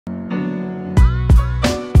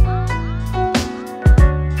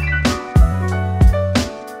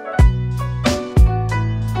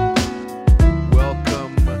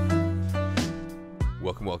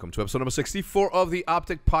to episode number 64 of the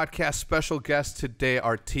OpTic podcast. Special guest today,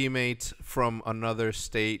 our teammate from another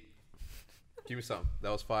state. Give me some.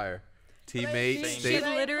 That was fire. Teammate, She state.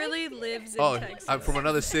 literally lives in Texas. I'm from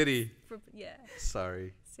another city. Yeah.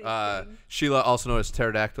 Sorry. Same thing. Sheila, also known as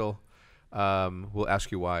Pterodactyl. We'll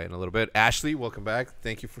ask you why in a little bit. Ashley, welcome back.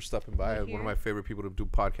 Thank you for stopping by. One of my favorite people to do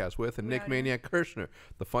podcasts with. And Nick Maniac Kirshner,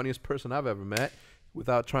 the funniest person I've ever met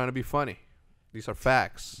without trying to be funny. These are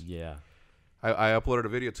facts. Yeah. I uploaded a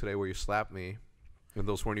video today where you slapped me, and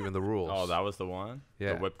those weren't even the rules. Oh, that was the one?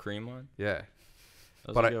 Yeah. The whipped cream one? Yeah.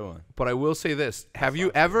 That was a good one. But I will say this: Have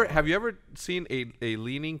you ever seen a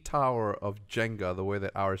leaning tower of Jenga the way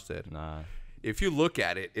that ours did? Nah. If you look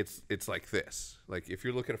at it, it's like this. Like if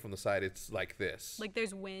you're looking at it from the side, it's like this. Like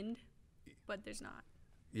there's wind, but there's not.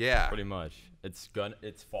 Yeah. Pretty much. It's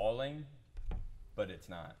falling, but it's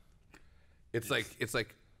not. It's like it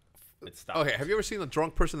stops. okay. Have you ever seen a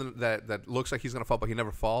drunk person that looks like he's gonna fall but he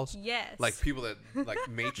never falls? Yes. Like people that like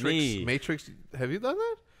Matrix. Me. Matrix. Have you done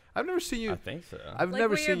that? I've never seen you. I think so. I've Like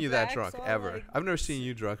never where seen your you that back's drunk all, ever. like, I've never seen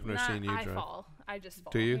you drunk. I've never seen you I drunk. fall. I just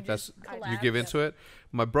fall. Do you? just You collapse. give into it.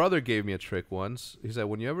 My brother gave me a trick once. He said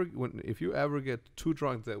if you ever get too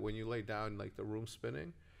drunk that when you lay down like the room's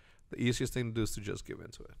spinning, the easiest thing to do is to just give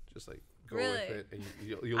into it. Just like go with Really? it. And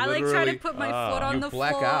you I like try to put my foot on you the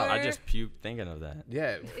black floor. out. I just puked thinking of that.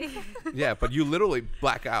 Yeah, yeah. But you literally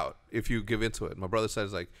black out if you give into it. My brother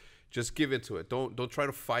says like, just give into it. Don't try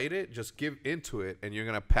to fight it. Just give into it, and you're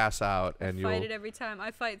gonna pass out. And I fight it every time.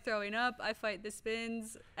 I fight throwing up. I fight the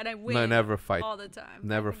spins, and I win. No, never fight. all the time.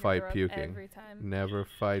 Never I think I fight throw up puking. every time. Never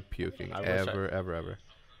fight puking. I wish Ever.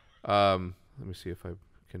 Let me see if I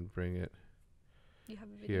can bring it. You have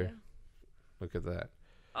a video. Here. Look at that.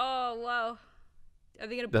 Oh wow! Are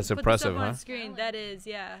they gonna That's put impressive, this up huh? on screen? That is,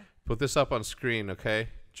 yeah. Put this up on screen, okay,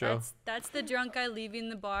 Joe? That's the drunk guy leaving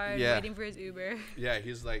the bar and Yeah. waiting for his Uber. Yeah,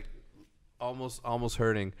 he's like almost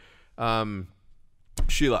hurting.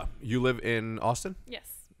 Sheila, you live in Austin? Yes.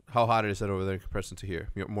 How hot is it over there in comparison to here?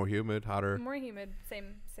 More humid, hotter? More humid.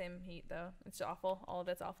 Same heat though. It's awful. All of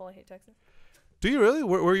it's awful. I hate Texas. Do you really?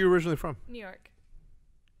 Where are you originally from? New York.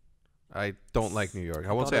 I don't like New York.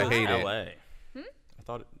 I won't say I hate it. LA. Hmm? I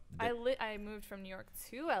thought I moved from New York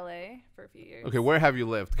to LA for a few years. Okay, where have you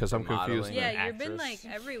lived? Because I'm For modeling. confused. Yeah, now. you've been like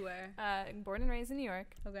Actress. everywhere. Born and raised in New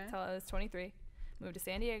York Okay. until I was 23. Moved to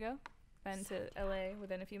San Diego. Been to LA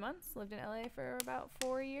within a few months. Lived in LA for about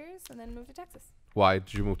 4 years, and then moved to Texas Why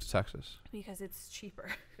did you move to Texas? because it's cheaper.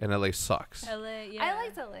 And LA sucks. LA, yeah. I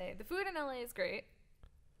liked LA. The food in LA is great.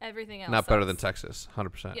 Everything else Not better than sucks. Texas,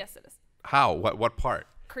 100%. Yes, it is. How? What part?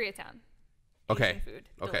 Koreatown. Okay. Asian food.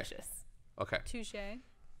 Okay. Delicious. Okay. Touche.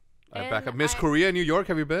 All right, back And up. Miss I- Korea, New York.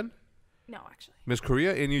 Have you been? No, actually. Miss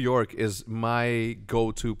Korea in New York is my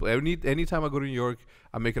go-to. Anytime I go to New York,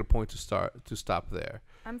 I make it a point to stop there.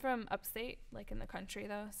 I'm from upstate, like in the country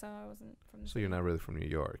thoe, so I wasn't from. So you're not really from New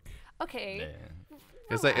York. Okay. yeah.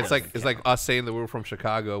 It's like us saying that we were from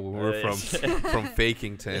Chicago when we were from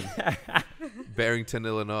Fakington, Barrington,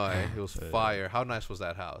 Illinois. It was fire. How nice was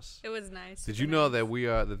that house? It was nice. Did you know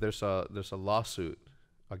that there's a lawsuit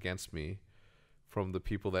against me from the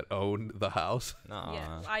people that own the house? No.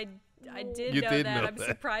 Yeah, I did You know did that. know I'm that.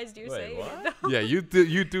 surprised you're Wait, saying what? it. Yeah,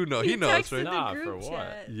 you do know. He knows, texted right? the Nah, group for what?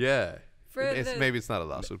 chat. Yeah. For Maybe it's not a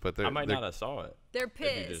lawsuit, but I might they're not have saw it. They're If you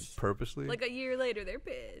pissed. just- purposely. Like a year later, they're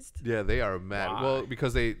pissed. Yeah, they are mad. Why? Well,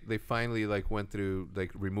 because they finally like went through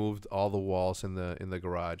removed all the walls in the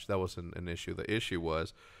garage. That wasn't an issue. The issue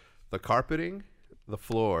was the carpeting, the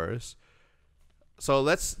floors. So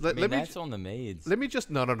let me that's on the maids. let me just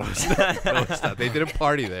no it's not. No, it's not. They didn't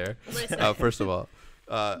party there. Listen. First of all,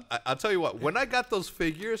 I'll tell you what. When I got those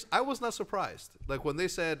figures, I was not surprised. Like when they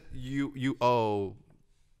said you owe.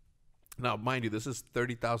 Now, mind you, this is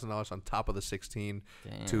 $30,000 on top of the 16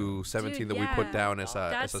 to 17 Dude, that we put yeah. down as a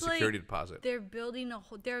That's security like- deposit. They're building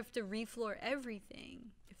they have to refloor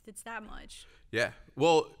everything if it's that much. Yeah.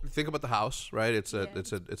 Well, think about the house, right? It's a Yeah,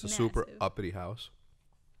 it's a super massive. uppity house,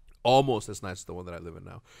 almost as nice as the one that I live in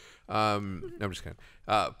now. No, I'm just kidding.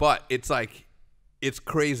 But it's like it's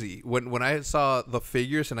crazy when I saw the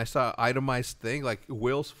figures and I saw itemized thing like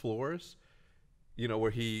Will's floors. You know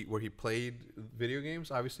where he played video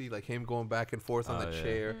games. Obviously, like him going back and forth on the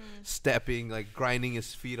chair, stepping, like grinding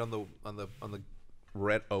his feet on the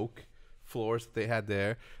red oak floors that they had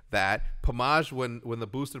there. That Pamaj, when the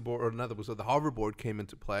boosted board or another booster, the hoverboard came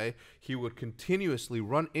into play, he would continuously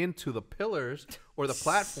run into the pillars or the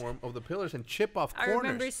platform of the pillars and chip off I corners.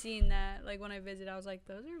 remember seeing that. Like when I visited, I was like,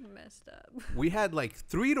 those are messed up. We had like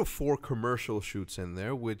 3 to 4 commercial shoots in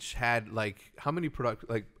there, which had like how many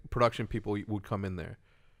production people would come in there?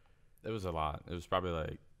 It was a lot. It was probably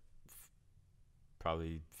like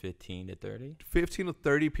probably 15 to 30. 15 to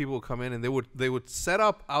 30 people would come in, and they would set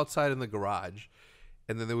up outside in the garage,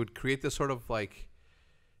 and then they would create this sort of like.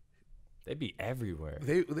 They'd be everywhere.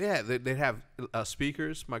 They'd have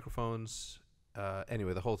speakers, microphones.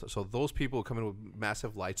 Anyway, the whole so those people would come in with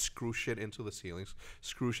massive lights, screw shit into the ceilings,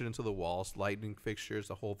 screw shit into the walls, lightning fixtures,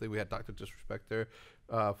 the whole thing. We had Dr. Disrespect there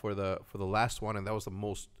for the last one, and that was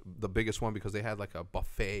the biggest one because they had like a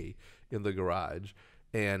buffet in the garage.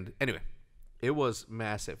 And anyway, it was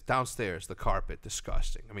massive. Downstairs, the carpet,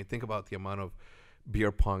 disgusting. I mean, think about the amount of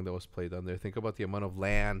beer pong that was played down there. Think about the amount of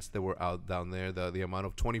LANs that were out down there, the amount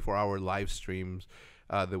of 24-hour live streams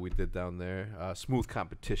that we did down there, smooth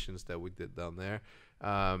competitions that we did down there.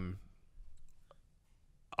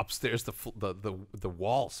 Upstairs, the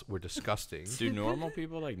walls were disgusting. Do normal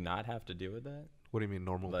people like not have to deal with that? What do you mean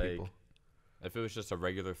normal Like, people? If it was just a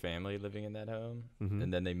regular family living in that home, Mhm.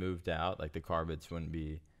 and then they moved out, like the carpets wouldn't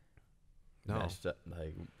be No. messed up.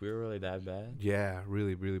 Like, we were really that bad? Yeah,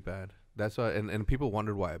 really, really bad. That's why, and people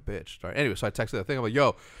wondered why I bitched. Right? Anyway, so I texted that thing. I'm like,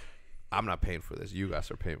 yo, I'm not paying for this. You guys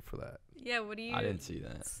are paying for that. Yeah, what do you? I didn't see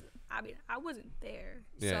that. I mean, I wasn't there,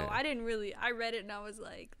 Yeah, so yeah. I didn't really. I read it and I was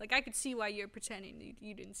like I could see why you're pretending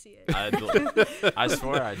you didn't see it. I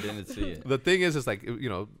swear I didn't see it. The thing is like,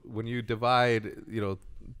 when you divide,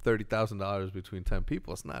 $30,000 between 10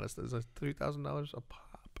 people, it's like $3,000 a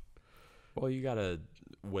pop. Well, you gotta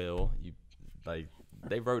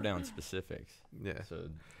they wrote down specifics. Yeah. So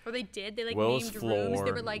Or they did. They Will's named rooms. They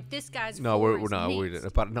floor. were like, this guy's No, floor we is didn't.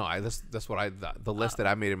 mixed. But no, that's what the list that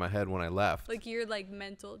I made in my head when I left. Like your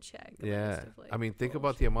mental check. of Yeah, list of, like, I mean, think about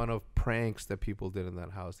bullshit. the amount of pranks that people did in that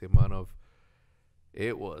house. The amount of,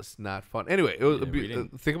 it was not fun. Anyway, it was. Yeah, we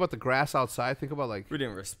didn't- Think about the grass outside. Think about like. we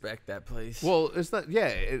didn't respect that place. Well, it's not. Yeah.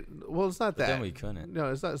 It's not but that. then we couldn't.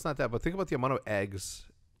 No, it's not. It's not that. But think about the amount of eggs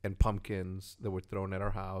and pumpkins that were thrown at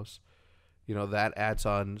our house. That adds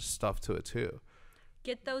on stuff to it too.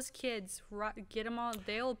 Get those kids. Get them all.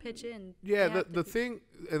 They'll pitch in. Yeah, They have the to. thing,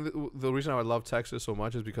 and the reason I love Texas so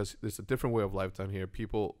much is because it's a different way of life down here.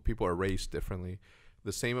 People are raised differently.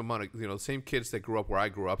 The same amount of, the same kids that grew up where I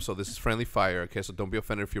grew up. So this is friendly fire. Okay, so don't be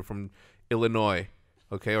offended if you're from Illinois,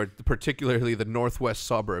 okay, or particularly the northwest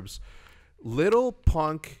suburbs. Little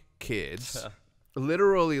punk kids,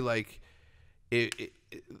 literally like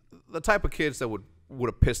the type of kids that would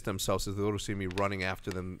have pissed themselves if they would have seen me running after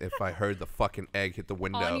them if I heard the fucking egg hit the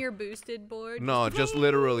window. On your boosted board. No, just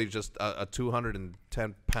literally just a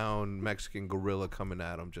 210-pound Mexican gorilla coming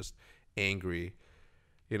at them, just angry.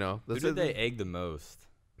 Who did they egg the most?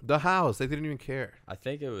 The house. They didn't even care. I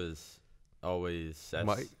think it was always Seth's.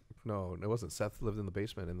 Mike? No, it wasn't. Seth lived in the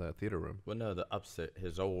basement in the theater room. Well, no, the upstairs,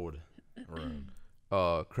 his old room.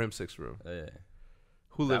 Crimsick's room. Yeah.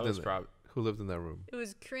 Who That lived in was there? prob- Who lived in that room? It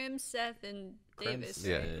was Krim, Seth, and Krim, Davis.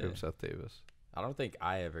 Yeah, right? Yeah. Crim Seth Davis. I don't think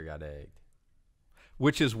I ever got egged.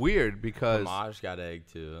 Which is weird because Homage got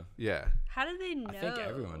egged too. yeah, How do they know? I think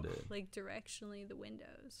everyone did. Like directionally, the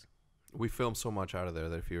windows. we filmed so much out of there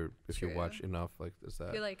that if you True. watch enough, like is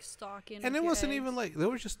that. You're like stalking. And with it your wasn't even eggs. like they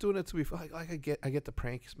were just doing it to be like I get the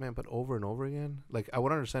pranks, man, but over and over again. Like I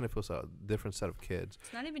would understand if it was a different set of kids.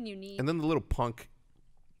 It's not even unique. And then the little punk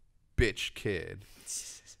bitch kid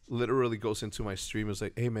literally goes into my stream and is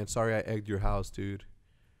like, "Hey man, sorry I egged your house, dude."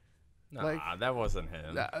 Nah, Like- that wasn't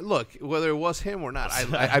him. Look, whether it was him or not,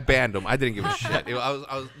 I banned him. I didn't give a shit. I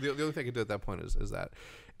was the only thing I could do at that point is that.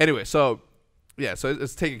 Anyway, so yeah, so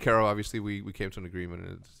it's taken care of. Obviously, we came to an agreement,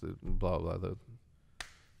 and it's blah blah.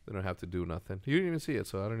 They don't have to do nothing. You didn't even see it,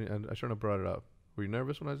 so I shouldn't have brought it up. Were you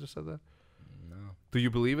nervous when I just said that? No. Do you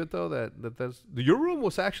believe it though? That's your room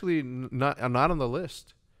was actually not on the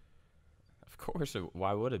list. Of course.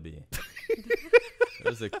 Why would it be? It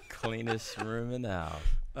was the cleanest room in the house.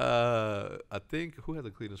 I think who had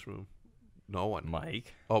the cleanest room? No one.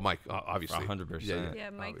 Mike. Oh, Mike. Obviously. 100%. yeah,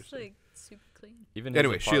 Mike's obviously. like super clean. Even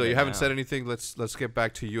Anyway, his Sheila, you apartment haven't now. said anything. Let's get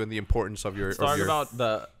back to you and the importance of your. Let's talk of your about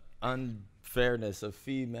the unfairness of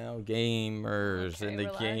female gamers in Okay, the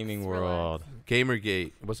relax, gaming relax. world.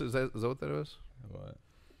 Gamergate. Is that what that was? What?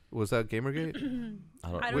 Was that Gamergate?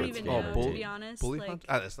 I don't wait, even oh, know, bull- to be honest. Bully like, hunt?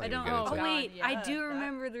 Let's not I even don't. get into Oh it. God, wait, I yeah, do that-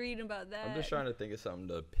 remember reading about that. I'm just trying to think of something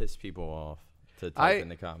to piss people off to I- type in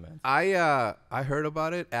the comments. I heard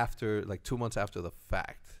about it after like 2 months after the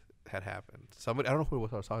fact had happened. Somebody, I don't know who it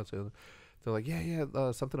was I was talking to. They're like,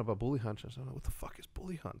 yeah, something about bully hunters. I'm like, what the fuck is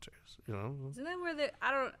bully hunters? Isn't that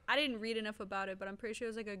where I didn't read enough about it, but I'm pretty sure it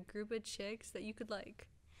was like a group of chicks that you could like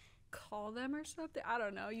call them or something. I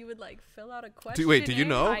don't know. You would like fill out a question. Wait, do you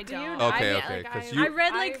know? I don't. Okay, I, okay, 'cause I, you- I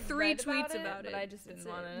read like I 3 read tweets about but it. I just didn't That's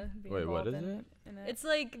want it. to be Wait, what involved is in it? in it. It's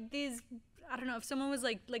like these. I don't know, if someone was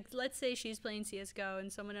like let's say she's playing CS:GO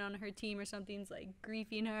and someone on her team or something's like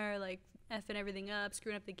griefing her, like effing everything up,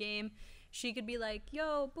 screwing up the game, she could be like,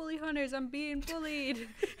 yo, bully hunters, I'm being bullied.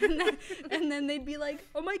 and then they'd be like,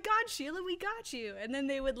 oh my God, Sheila, we got you. And then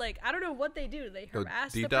they would like, I don't know what they do. They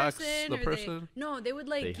harass the person. No, they would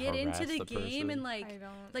like They get into the game person? and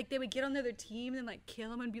like they would get on their team and like kill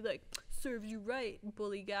them and be like, serves you right,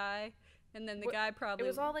 bully guy. And then the guy probably. It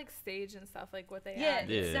was all like staged and stuff, like what they yeah, had.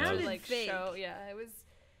 it sounded like fake. Yeah, it was.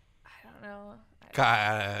 I don't know.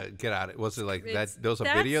 Get out it. Was it like that? There was a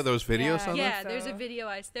video. There was videos on yeah, so. there's a video.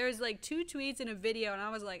 There's like 2 tweets and a video, and I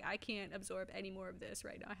was like, I can't absorb any more of this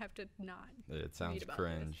right now. I have to not. It sounds read about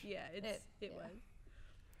cringe. This. Yeah, it was.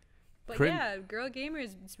 But Cringe. yeah, girl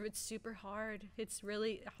gamers, it's super hard. It's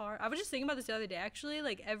really hard. I was just thinking about this the other day, actually.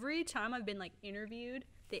 Like, every time I've been, like, interviewed,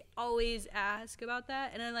 they always ask about that.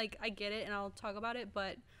 And then, like, I get it, and I'll talk about it,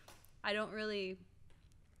 but I don't really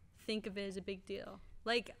think of it as a big deal.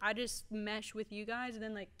 Like, I just mesh with you guys, and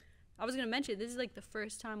then, like, I was going to mention, this is, like, the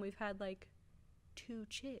first time we've had, like, 2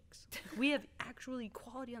 chicks. We have actual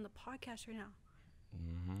equality on the podcast right now.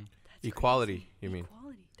 Mm-hmm. That's Equality, crazy. you mean?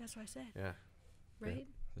 Equality. That's what I said. Yeah. Right?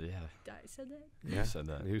 Yeah. I said that? Yeah. You said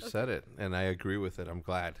that. You said it, and I agree with it. I'm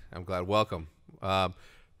glad. Welcome. So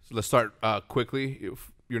let's start quickly.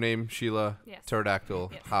 Your name, Sheila. Yes. Pterodactyl.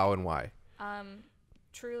 Yes. How and why?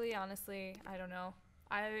 Truly, honestly, I don't know.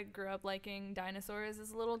 I grew up liking dinosaurs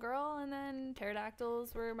as a little girl, and then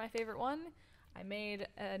pterodactyls were my favorite one. I made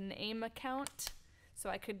an AIM account so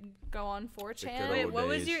I could go on 4chan. good Wait, old what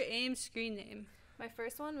was days. your AIM screen name? My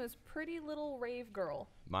first one was Pretty Little Rave Girl.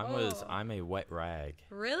 Mine was Oh. I'm a wet rag.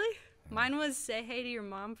 Really? Mine was say hey to your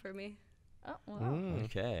mom for me. Oh, wow. Mm.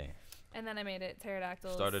 Okay. And then I made it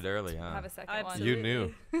pterodactyls. Started early, to huh? have a second Absolutely. You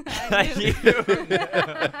knew. I knew.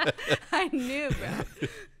 I knew,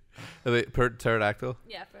 bro. Pterodactyl.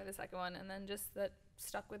 Yeah, for the second one, and then just that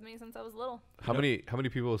stuck with me since I was little. How many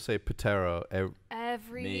people say Ptero?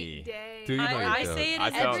 Every Me. day. Do you know I you don't. say it I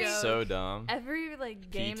as felt a joke. so dumb. Every like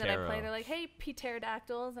game that I play, Ptero. they're like, "Hey,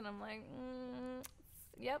 pterodactyls," and I'm like,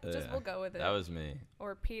 "Yep, just Yeah, we'll go with it." That was me.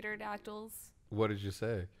 Or Peterdactyls. What did you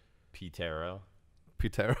say? Ptero.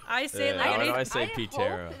 Ptero. I say Yeah, like why do any- I say I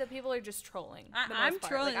Ptero? hope that people are just trolling. the I'm most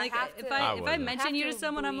part. trolling. Like, I have if to- I wouldn't. mention you to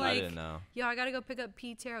someone, I'm I like, didn't know. yo, I gotta go pick up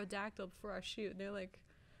Pterodactyl before I shoot. And they're like,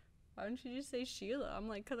 why don't you just say Sheila? I'm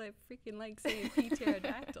like, 'cause I freaking like saying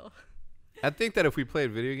Pterodactyl. I think that if we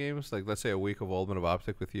played video games, like let's say a week of Ultimate of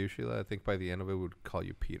OpTic with you, Sheila, I think by the end of it, we'd call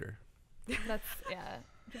you Peter. That's yeah.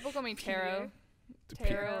 People call me Peter.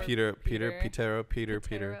 Taro. Peter.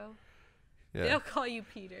 Ptero. Yeah. They'll call you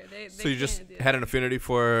Peter. They So you just can't do had that. an affinity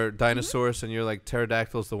for dinosaurs, and you're like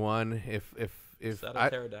Pterodactyl's the one. If Is that a I,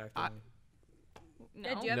 pterodactyl? No.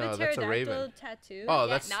 Yeah, do you have No, a that's a pterodactyl raven. tattoo? oh, yet,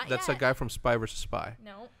 that's not a yet. guy from Spy vs Spy.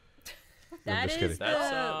 No. That just is kidding. That's,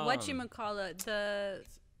 the whatchamacallit, the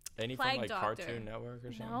Any from Plague like Doctor. Cartoon Network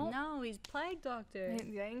or something? No. no, he's Plague Doctor.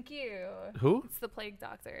 Thank you. Who? It's the Plague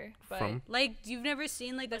Doctor. But From? Like, you've never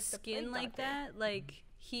seen like the Like the skin Plague like Doctor. that? Like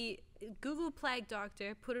Google Plague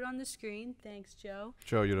Doctor, put it on the screen. Thanks, Joe.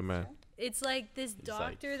 Joe, you're the man. It's like this He's like-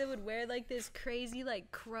 doctor that would wear like this crazy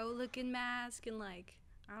like crow-looking mask and like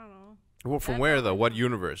I don't know. Well, from That's where all though? I What know.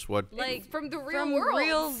 universe? What? Like from the real from world.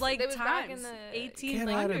 real like It was back in times, the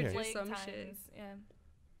 1800s or Plague some times. shit. Yeah.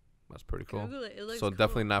 That's pretty cool. Google it. It looks So cool.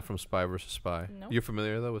 definitely not from Spy vs Spy. Nope. You're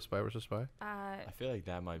familiar though with Spy vs Spy? I feel like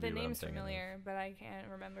that might The be what I'm name's thinking of. familiar, but I can't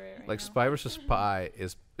remember it right Like now. Spy vs Spy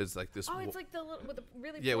is like this. Oh, it's like the little with the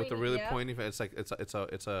really yeah, with the really yeah. pointy. It's like it's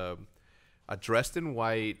a dressed in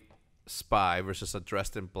white spy versus a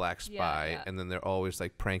dressed in black spy, yeah. and then they're always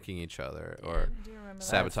like pranking each other Yeah, or I do remember that.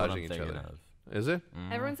 That's what I'm sabotaging each thinking other. of. Is it?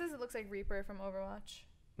 Mhm. Everyone says it looks like Reaper from Overwatch.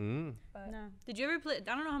 Mm. But No. Did you ever play? I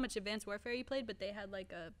don't know how much Advanced Warfare you played, but they had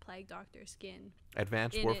like a Plague Doctor skin.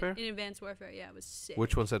 Advanced in Warfare. In Advanced Warfare, yeah, it was sick.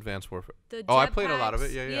 Which one's Advanced Warfare? The Oh, I played a lot of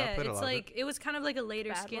it. jetpacks. Yeah, I played a it's lot of it. like it was kind of like a later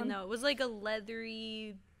Bad skin one? though. It was like a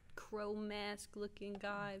leathery crow mask looking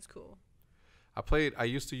guy. It's cool. I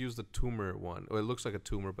used to use the tumor one. Well, it looks like a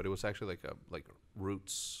tumor, but it was actually like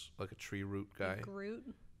roots, like a tree root guy. Like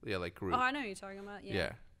Groot. Yeah, like Groot. Oh, I know what you're talking about. Yeah.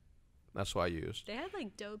 yeah. That's what I used. They had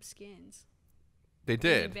like dope skins. They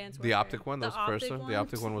did. Advanced The Warfare. OpTic one, that The was the first OpTic one. The one?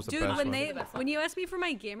 OpTic one was the Dude, best when one. they The best one. when you asked me for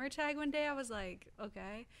my gamer tag one day, I was like,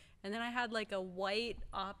 okay. And then I had like a white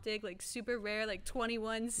OpTic, like super rare, like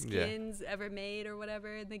 21 skins ever made or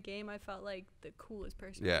whatever in the game. I felt like the coolest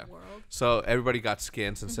person Yeah. in the world. So everybody got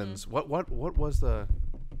skins and sends. What was the?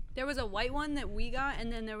 There was a white one that we got,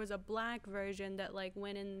 and then there was a black version that like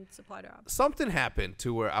went in supply drops. Something happened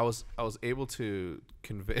to where I was able to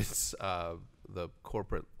convince the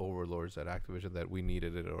corporate overlords at Activision that we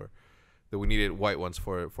needed it, or that we needed white ones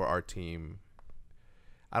for our team.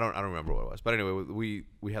 I don't remember what it was, but anyway,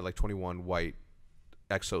 we had like 21 white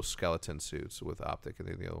exoskeleton suits with OpTic, and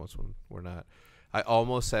then the other ones were not. I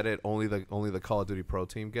almost said it. Only the Call of Duty Pro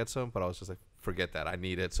team gets them, but I was just like, forget that. I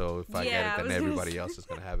need it. So if I get it, then everybody else is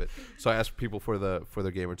gonna have it. So I asked people for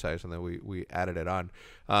their gamer tags, and then we added it on.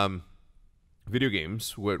 Video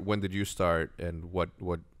games. When did you start, and what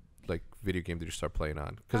like video game did you start playing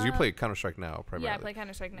on? Because you play Counter-Strike now primarily. Yeah, I play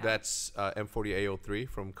Counter-Strike now. That's M40A03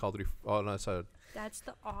 from Call of Duty. Oh no, That's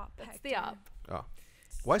the op. That's the op. Oh.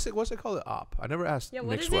 What's it called? The op? I never asked. Yeah,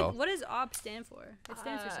 Nick Swell. what does op stand for? It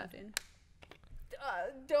stands for something.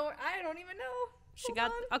 I don't even know. She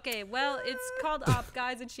got okay. Well, it's called op,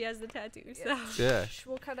 guys, and she has the tattoo. So Yeah.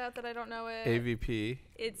 We'll cut out that I don't know it. AVP.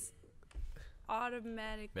 it's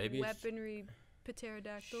automatic Maybe it's- weaponry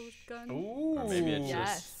pterodactyl gun. Or maybe it's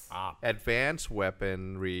Yes. just op. Advanced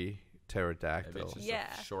weaponry Maybe pterodactyl. it's just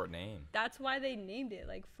Yeah. a short name. That's why they named it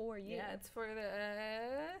like for you. Yeah, it's for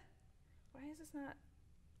the. Why is this not?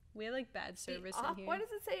 We have like bad the service op? in here. Why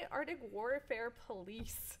does it say Arctic Warfare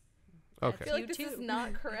Police? I Okay. feel like You this is too.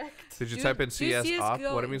 not correct. Did you Do- type in do CS op?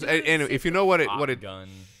 CS:GO What it means? do And if you know what Op it gun.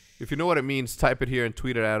 if you know what it means, type it here and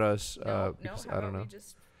tweet it at us. No, Because how I don't about know. we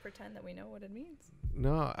just pretend that we know what it means?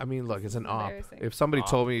 No, I mean, look, it's an op. Embarrassing. If somebody Op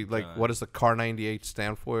told me like gun. what does the Car 98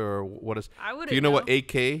 stand for, or what is? I would. Do you know what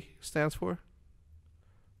AK stands for?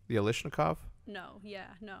 The Alishnikov. No.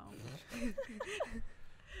 Yeah. No.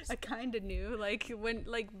 I kind of knew. Like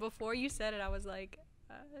before you said it, I was like.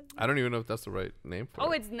 I don't even know if that's the right name for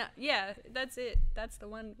Oh, it. it's not. Yeah, that's it. That's the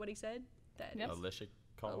one. What he said. That Yep. Alicia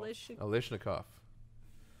call. Alicia. Alishnikov.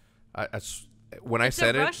 When I It's a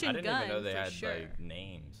said it, Russian I didn't gun even know they for had sure. like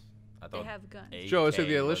names. I They thought have guns. Joe, is it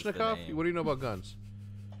the AK was Alishnikov? name. What do you know about guns?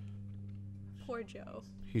 Poor Joe.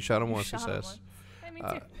 He shot him once. He Shot him says. once. Hey, me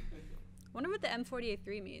Uh, too. Wonder what the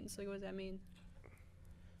M40A3 means. Like, what does that mean?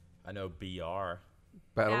 I know BR.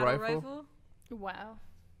 Battle rifle. Wow.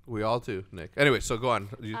 We all do, Nick. Anyway, so go on.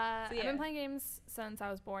 So, I've yeah. been playing games since I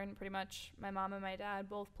was born, pretty much. My mom and my dad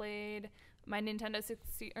both played. My Nintendo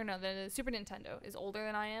 60, or no, the Super Nintendo is older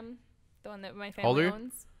than I am. The one that my family Older?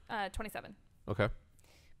 owns. 27. Okay.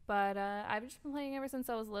 But I've just been playing ever since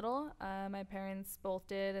I was little. My parents both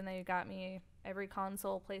did, and they got me every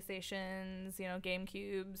console, PlayStations,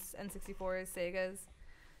 GameCubes, N64s, Segas.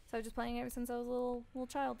 So I've just playing ever since I was a little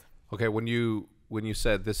child. Okay. When you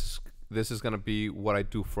said this is gonna be what I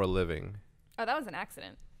do for a living. Oh, that was an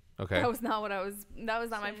accident. Okay. That was not what I was. That was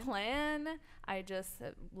not my Same. plan. I just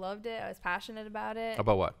loved it. I was passionate about it.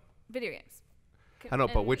 About what? Video games. I know,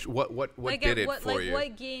 but And what like did it what, for like you?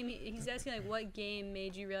 what game? He's asking like what game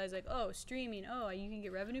made you realize like, oh, streaming. Oh, you can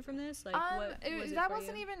get revenue from this. Like what was it that for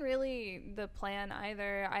wasn't you? even really the plan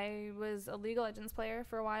either. I was a League of Legends player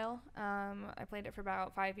for a while. I played it for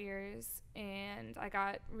about 5 years, and I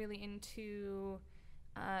got really into.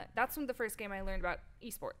 That's when the first game I learned about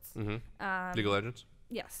esports. Mm-hmm. League of Legends.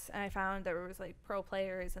 Yes, and I found there was like pro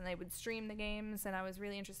players, and they would stream the games, and I was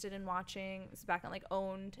really interested in watching. This is back on like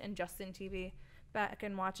Owned and Justin TV. Back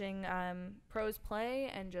and watching pros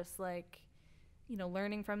play and just like,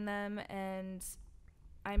 learning from them. And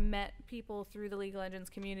I met people through the League of Legends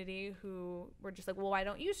community who were just like, well, why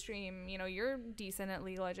don't you stream? You're decent at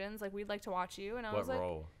League of Legends. Like, we'd like to watch you. And I What was like,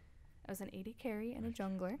 role? I was an AD carry and a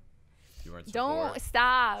jungler. You weren't Don't support?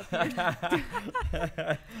 stop.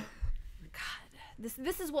 God,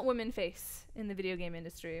 this is what women face in the video game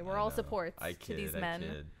industry. We're I all know. supports I to these kid, I men.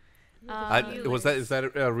 kid. Is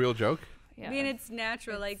that a real joke? Yeah. I mean, it's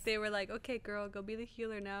natural. Like they were like, okay, girl, go be the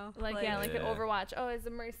healer now. Like in Yeah. Overwatch. Oh, it's a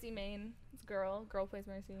Mercy main. It's girl plays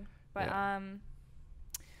Mercy. But Yeah.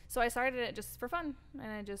 so I started it just for fun,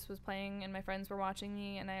 and I just was playing, and my friends were watching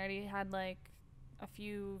me, and I already had like a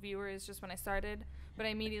few viewers just when I started. But I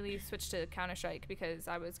immediately switched to Counter-Strike because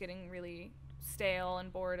I was getting really stale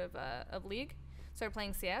and bored of League. Started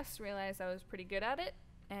playing CS, realized I was pretty good at it,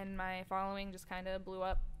 and my following just kind of blew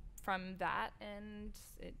up from that, and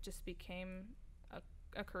it just became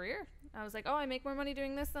a career. I was like, oh, I make more money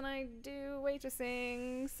doing this than I do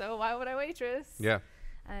waitressing, so why would I waitress? Yeah.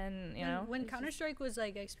 And when it's just- Counter-Strike was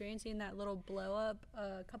like experiencing that little blow up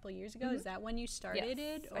a couple years ago, is that when you started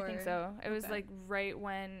it? I think so. It was Okay. like right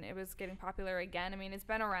when it was getting popular again. I mean, it's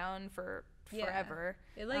been around for Yeah. forever.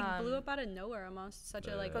 It like blew up out of nowhere almost. Such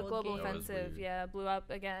a like But But old Global game. That was Offensive, weird. yeah, blew up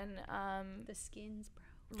again. The skins, bro.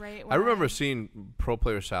 Right. I remember when- seeing pro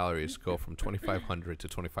player salaries go from $2,500 to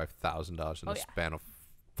 $25,000 in Oh, the yeah. span of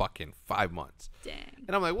fucking 5 months. Dang.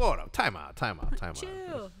 And I'm like, whoa, no, time out.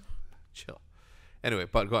 Chill. Chill. Anyway,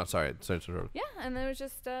 but go on. Sorry to interrupt. Yeah, and then it was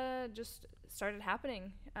just started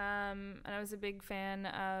happening. And I was a big fan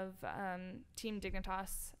of Team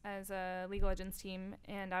Dignitas as a League of Legends team,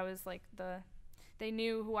 and I was like they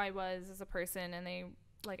knew who I was as a person, and they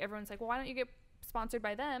like everyone's like, well, why don't you get sponsored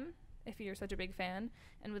by them if you're such a big fan?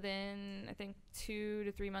 And within I think 2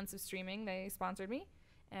 to 3 months of streaming, they sponsored me,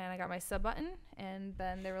 and I got my sub button, and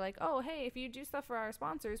then they were like, oh, hey, if you do stuff for our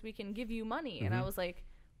sponsors, we can give you money. And I was like,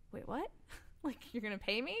 wait, what? Like, you're gonna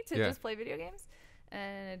pay me to just play video games?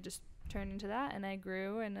 And it just turned into that, and I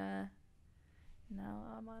grew, and now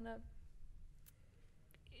I'm on a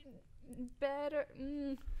better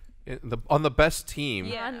on the best team.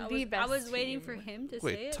 Yeah, On the I best was waiting team. for him to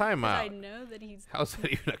Wait, say it. time 'cause out. I know that he's. How's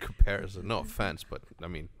that even a comparison? No offense, but I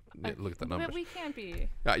mean, look at the numbers. But we can't be.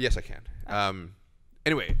 Yes, I can.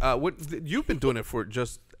 Anyway, you've been doing it for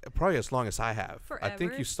just probably as long as I have. I think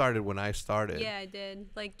Forever. you started when I started. Yeah, I did.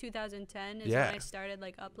 Like 2010 is Yeah. when I started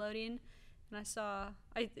like uploading, and I saw.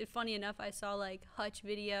 Funny enough, I saw like Hutch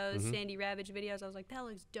videos, Sandy Ravage videos. I was like, that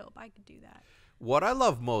looks dope. I could do that. What I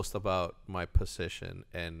love most about my position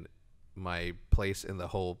and my place in the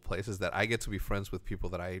whole place is that I get to be friends with people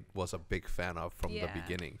that I was a big fan of from the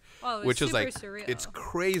beginning. Oh, it was which is super like surreal. it's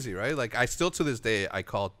crazy, right? Like I still to this day I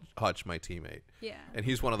call Hutch my teammate. Yeah. And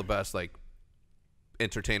he's one of the best like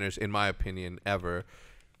entertainers in my opinion ever.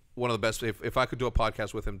 One of the best. If I could do a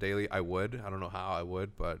podcast with him daily, I would. I don't know how I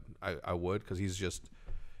would, but I would, because he's just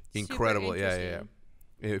incredible. Yeah. interesting.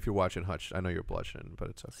 If you're watching Hutch, I know you're blushing, but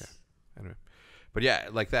it's okay. Anyway, but yeah,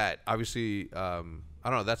 like that. Obviously, I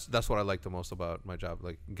don't know. That's what I like the most about my job,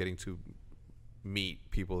 like getting to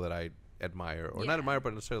meet people that I admire, or not Yeah. admire,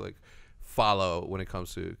 but necessarily like follow when it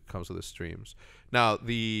comes to the streams. Now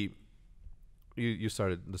you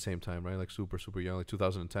started the same time, right? Like super young, like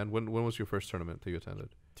 2010. When was your first tournament that you attended?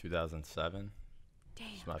 2007. Damn.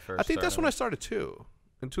 It's my first. I think that's when I tournament. started too.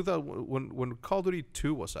 In 2000, when Call of Duty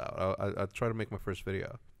 2 was out, I tried to make my first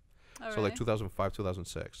video. Oh, So like 2005,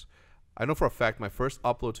 2006. I know for a fact my first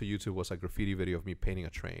upload to YouTube was a graffiti video of me painting a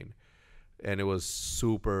train, and it was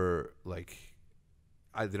super like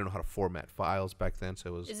I didn't know how to format files back then, so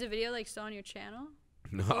it was Is the video like still on your channel?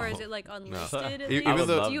 no. Or is it like unlisted? At Even least?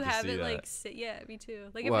 though- Do you I would love have to it see like? that. Yeah, me too.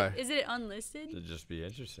 Like, Why? is it unlisted? It'd just be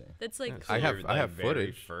interesting. That's like. Yeah. Cool. I have Your, like, very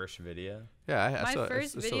footage. First video. Yeah, I My saw,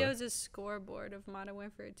 first it's still video there. is a scoreboard of Modern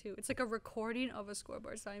Warfare 2. It's like a recording of a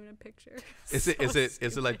scoreboard. It's not even a picture. Is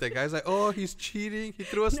it like that guy's like, oh, he's cheating, he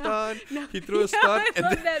threw a stun, no. he threw a Yeah, stun, I and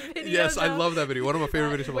love then- that video, yes, I though. love that video. One of my favorite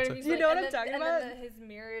videos of all When time. he's You like- know what and I'm then- talking and about? then his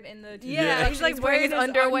mirrored in the Yeah, he's like wearing his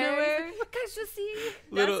underwear. Guys, just see.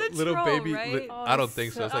 Little That's a little troll, baby. right? Oh, I don't it's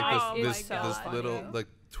think so. so- It's like oh this my this God. little Yeah. like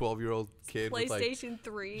 12-year-old kid with like PlayStation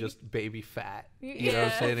 3. just baby fat. You know what Yeah.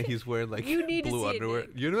 I'm saying? And he's wearing like You need to blue see it, underwear. Nick.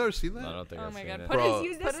 You never seen that? I don't think Oh I've my seen God, it. put Bro. He's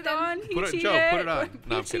used Put this it in- on. He put it- cheated. Joe, put it on.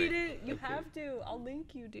 No, I'm He kidding. cheated. You I'm have to. I'll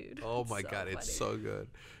link you, dude. Oh It's my so god, it's funny. so good.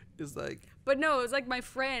 It's like But no, it was like my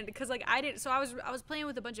friend, because like I didn't. So I was playing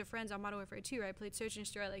with a bunch of friends on Modern Warfare 2, right? I played Search and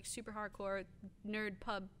Destroy, like super hardcore nerd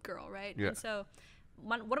pub girl, right? Yeah. And so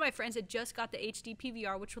one of my friends had just got the HD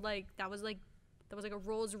PVR, which were like that was like a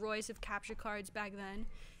Rolls Royce of capture cards back then,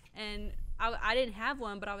 and I didn't have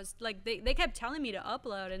one, but I was like they kept telling me to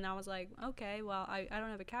upload, and I was like, okay, well I don't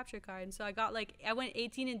have a capture card, and so I went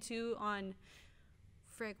 18-2 on.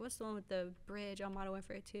 Frick, what's the one with the bridge on Modern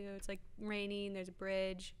Warfare 2? It's like raining, there's a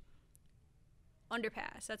bridge.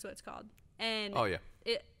 Underpass, that's what it's called. And oh yeah.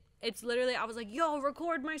 it's literally, I was like, yo,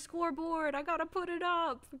 record my scoreboard. I gotta put it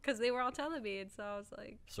up. Because they were all telling me. And so I was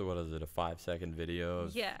like, So what is it? A 5-second video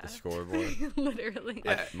of yeah. the scoreboard? Literally.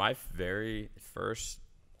 My very first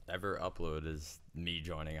ever upload is me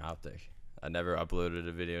joining OpTic. I never uploaded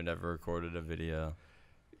a video, never recorded a video.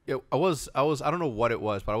 Yeah, I don't know what it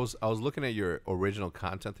was, but I was looking at your original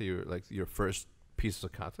content, that your first pieces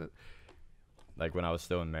of content. Like when I was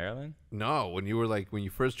still in Maryland. No, when you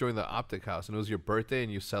first joined the OpTic house and it was your birthday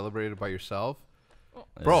and you celebrated by yourself.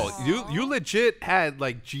 Bro, you legit had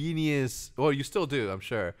like genius. Well, you still do, I'm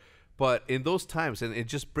sure. But in those times, and it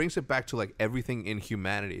just brings it back to like everything in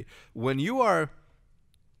humanity. When you're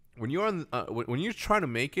trying to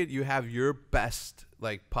make it, you have your best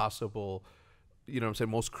like possible, you know what I'm saying,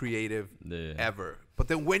 most creative ever. But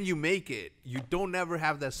then when you make it, you don't ever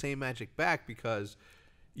have that same magic back, because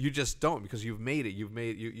you just don't, because you've made it.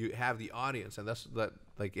 You have the audience, and that's that.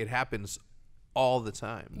 Like it happens all the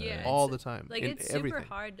time. Yeah, all the time. Like in it's super everything.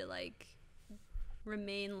 hard to like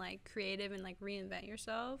remain like creative and like reinvent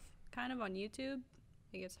yourself kind of on YouTube.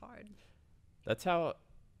 Like it's hard. That's how.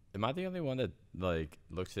 Am I the only one that like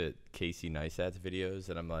looks at Casey Neistat's videos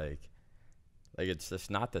and I'm like it's just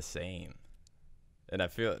not the same? And I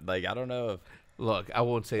feel like I don't know if Look, I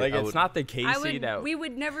won't say like it's not the Casey that we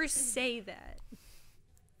would never say that.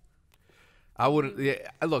 I wouldn't. Yeah,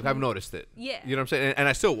 look, I've noticed it. Yeah. You know what I'm saying? And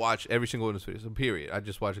I still watch every single one of his videos. Period. I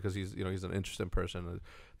just watch it because he's an interesting person.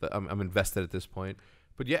 That I'm invested at this point.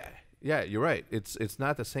 But yeah, you're right. It's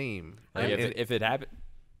not the same. Like if it happened,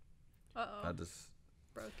 Uh-oh.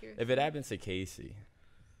 Broke yours. if it happens to Casey,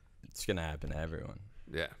 it's gonna happen to everyone.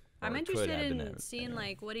 Yeah. I'm Or it could interested happen in to seeing everyone.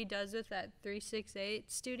 like what he does with that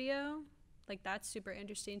 368 studio. Like that's super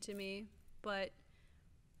interesting to me. But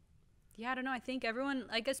yeah, I don't know. I think everyone,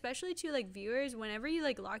 like especially to like viewers, whenever you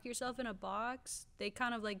like lock yourself in a box, they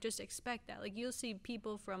kind of like just expect that. Like you'll see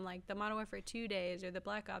people from like the Modern Warfare 2 days or the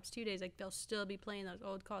Black Ops 2 days, like they'll still be playing those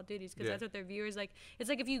old Call of Duties because that's what their viewers like. It's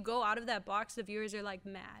like if you go out of that box, the viewers are like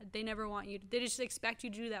mad. They never want you. They just expect you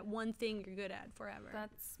to do that one thing you're good at forever.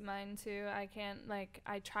 That's mine too. I can't like.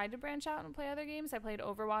 I tried to branch out and play other games. I played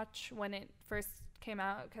Overwatch when it first came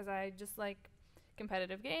out because I just like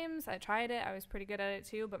competitive games. I tried it. I was pretty good at it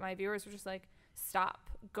too. But my viewers were just like,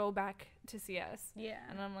 "Stop. Go back to CS." Yeah.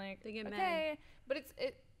 And I'm like, They get mad. okay. But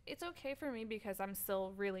it's okay for me because I'm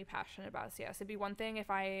still really passionate about CS. It'd be one thing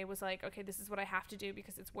if I was like, okay, this is what I have to do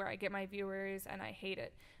because it's where I get my viewers and I hate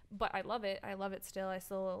it. But I love it. I love it still. I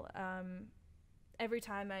still, every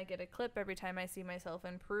time I get a clip, every time I see myself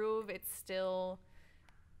improve, it still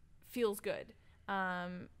feels good.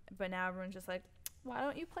 But now everyone's just like, why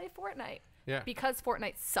don't you play Fortnite? Yeah. Because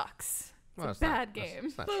Fortnite sucks. Well, It's a bad game.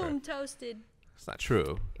 That's not Boom, true. toasted. It's not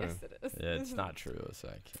true. Yes, it is. Yeah, it's not true, so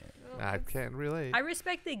I can't. I can't relate. I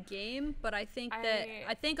respect the game, but I think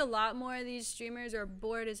I think a lot more of these streamers are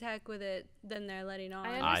bored as heck with it than they're letting on.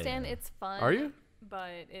 I understand I- it's fun. Are you?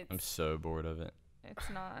 But I'm so bored of it. it's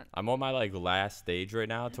not. I'm on my like last stage right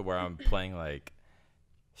now to where I'm playing like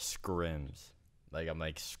scrims. Like I'm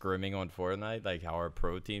like scrimming on Fortnite, like how our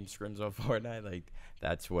pro team scrims on Fortnite. Like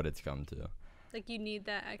that's what it's come to. Like you need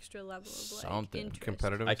that extra level of like Something. interest.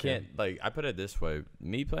 Competitive. I can't like I put it this way.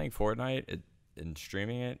 Me playing Fortnite and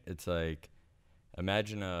streaming it, it's like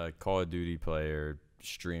imagine a Call of Duty player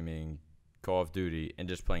streaming Call of Duty and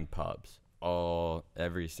just playing pubs.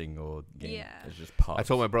 Every single game. Yeah. It's just pubs. I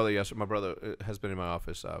told my brother yesterday. My brother has been in my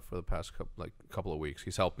office for the past couple of weeks.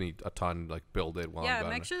 He's helped me a ton, like build it while Yeah, I'm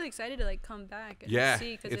I'm gone. actually excited to like come back and Yeah,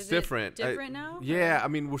 see because it's different. Different now? Yeah, I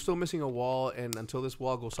mean, we're still missing a wall, and until this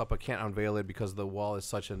wall goes up, I can't unveil it because the wall is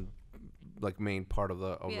such an like main part of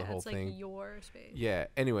the whole it's thing. like your space. Yeah.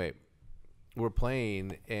 Anyway, we're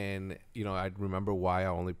playing, and I remember why I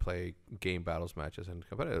only play game battles matches and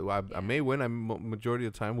competitive. I may win. Majority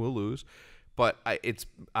of the time, we'll lose. But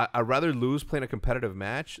I'd rather lose playing a competitive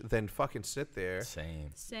match than fucking sit there. Same.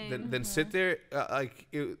 Than sit there like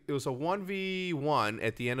it was a 1v1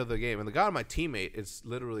 at the end of the game, and the guy on my teammate is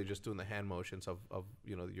literally just doing the hand motions of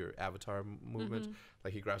your avatar movements.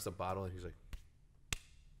 Like he grabs the bottle and he's like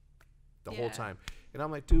the whole time, and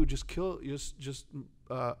I'm like, dude, just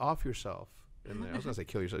off yourself in there. I was gonna say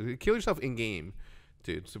kill yourself in game,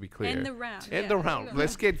 dude. To be clear, End the round. End the round.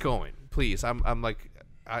 Let's get going, please. I'm like.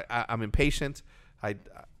 I'm impatient. I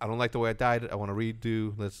don't like the way I died. I want to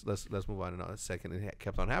redo. Let's move on in a second. It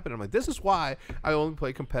kept on happening. I'm like, this is why I only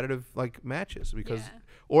play competitive like matches because,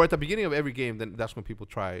 or at the beginning of every game, then that's when people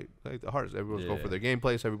try like the hardest. Everyone's going for their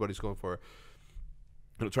gameplay. So everybody's going for,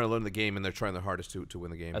 trying to learn the game, and they're trying their hardest to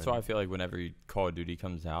win the game. That's why I feel like whenever Call of Duty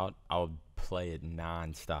comes out, I'll play it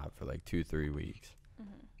nonstop for like 2-3 weeks,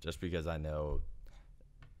 just because I know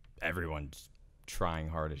everyone's trying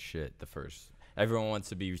hard as shit. Everyone wants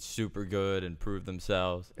to be super good and prove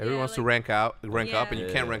themselves. Everyone wants to rank up, and you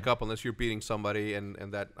can't Yeah. rank up unless you're beating somebody, and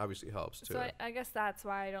that obviously helps too. So I guess that's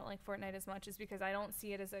why I don't like Fortnite as much, is because I don't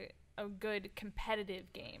see it as a good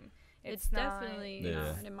competitive game. It's not, definitely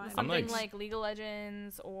Yeah. not in my I'm something like- like League of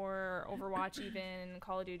Legends or Overwatch, even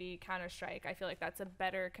Call of Duty, Counter-Strike. I feel like that's a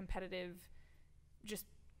better competitive, just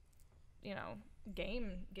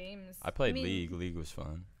games. I played I mean- League. League was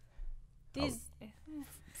fun. These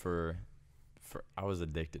I was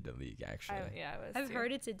addicted to League actually. I was. I've too.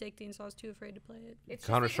 heard it's addicting, so I was too afraid to play it. It's just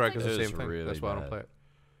Counter-Strike is It the was same thing. really That's why I don't bad. play it.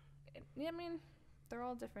 Yeah, I mean, they're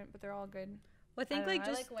all different, but they're all good. Well, I think don't like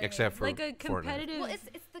know, I just like Except for like a Fortnite. competitive. Well, it's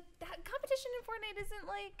that competition in Fortnite isn't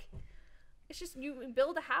like. It's just you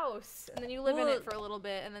build a house and then you live in Well- it for a little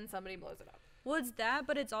bit and then somebody blows it up. Well, it's that,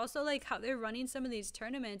 but it's also like how they're running some of these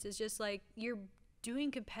tournaments. It's just like you're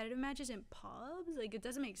doing competitive matches in pubs. Like it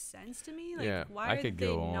doesn't make sense to me. Like Yeah, why I are could they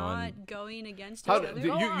go on. not going against How each d- other? you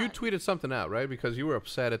Go on. tweeted something out, right? Because you were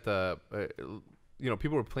upset at the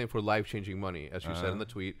people were playing for life-changing money, as you said in the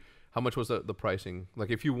tweet. How much was the pricing?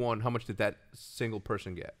 Like if you won, how much did that single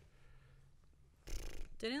person get?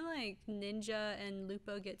 Didn't like Ninja and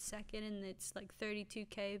Lupo get second, and it's like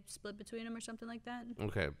 32K split between them or something like that?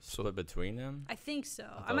 Okay, so Split between them. I think so.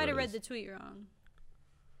 I thought might it have read was- the tweet wrong.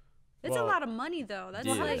 It's a lot of money though. That's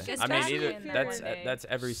Yeah. like, I mean, especially either, if you're that's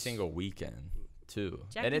every single weekend too,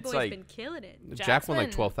 Jackie and it's Boy's like been killing it. Jack won like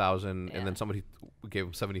Jackson. 12,000, Yeah. and then somebody gave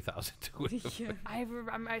him 70,000 to it. Yeah.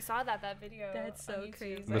 I saw that video. That's so on YouTube,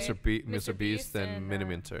 crazy. right? Mr. Beast and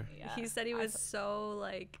MiDNiTE. yeah. He said he I was saw- so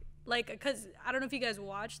like, cause I don't know if you guys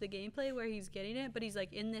watched the gameplay where he's getting it, but he's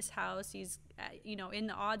like in this house. He's, you know, in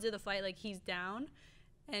the odds of the fight, like he's down,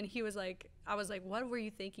 and he was like, I was like, what were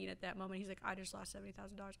you thinking at that moment? He's like, I just lost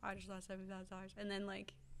 $70,000. I just lost $70,000, and then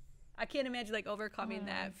like, I can't imagine like overcoming Oh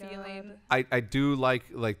that my feeling. God. I do like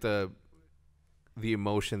the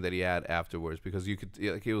emotion that he had afterwards, because you could,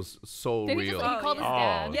 like, it was so Did he real. just, he called his Oh,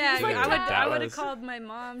 dad? Yeah, He was like, I would "Dad." I would have was- called my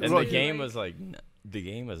mom. And to the be game like- was like, the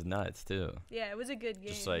game was nuts too. yeah, it was a good game.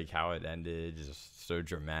 Just like how it ended, just so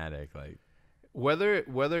dramatic. Like, Whether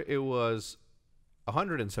it was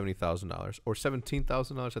 $170,000 or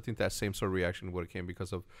 $17,000, I think that same sort of reaction would have came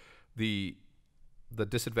because of the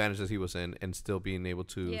disadvantages he was in, and still being able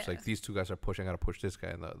to, it's Yeah. like, these two guys are pushing, I gotta push this guy,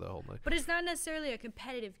 and the whole night. But it's not necessarily a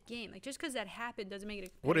competitive game. Like, just because that happened doesn't make it a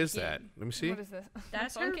competitive What is game. that? Let me see. What is this?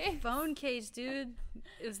 That's Phone her case? phone case, dude.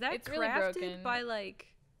 Is that It's really crafted broken. by like?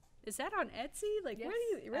 Is that on Etsy? Like, where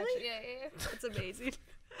do you really? Actually, yeah. That's amazing.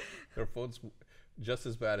 Their phone's just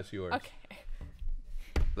as bad as yours. Okay.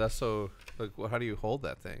 That's so, like, how do you hold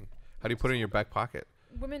that thing? How do you put it in your back pocket?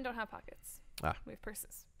 Women don't have pockets. Ah. We have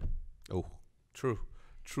purses. Oh, true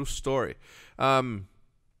story. You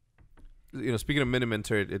know, speaking of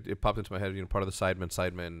MiDNiTE, it popped into my head. You know, part of the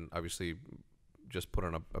Sidemen obviously just put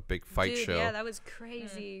on a big fight Dude, show. yeah, that was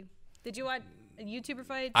crazy. Did you watch YouTuber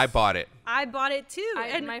fights? I bought it. I bought it too.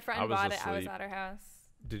 And My friend I was bought it. I was asleep. at her house.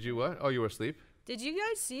 Did you what? Oh, you were asleep? did you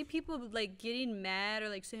guys see people like getting mad or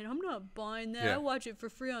like saying, "I'm not buying that. Yeah. I watch it for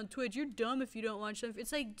free on Twitch. You're dumb if you don't watch stuff."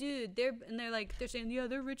 It's like, dude, they're saying, "Yeah,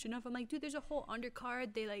 they're rich enough." I'm like, dude, there's a whole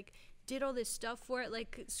undercard. They like did all this stuff for it.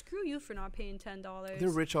 Like, screw you for not paying $10. They're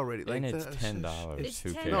rich already. and Like, it's that's- $10. It's Who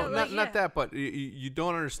 $10. cares? No, Like, not yeah. that, but you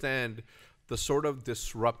don't understand the sort of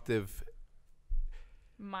disruptive.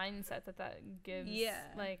 Mindset that gives. Yeah.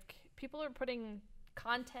 Like, people are putting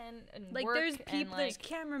content and Like, work there's and, people, there's like,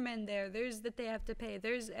 cameramen there. There's that they have to pay.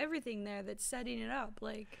 There's everything there that's setting it up.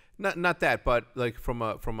 Like, Not that, but like from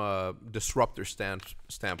a disruptor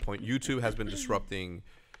standpoint, YouTube has been disrupting,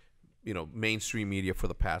 you know, mainstream media for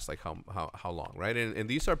the past like how long, right? And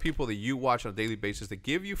these are people that you watch on a daily basis that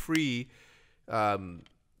give you free,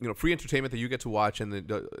 you know, free entertainment that you get to watch,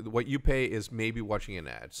 and what you pay is maybe watching an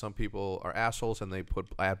ad. Some people are assholes and they put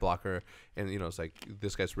ad blocker, and you know, it's like,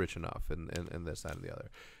 this guy's rich enough, and this, that, and the other.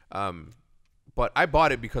 But I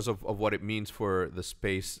bought it because of what it means for the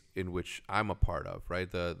space in which I'm a part of, right?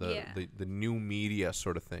 The new media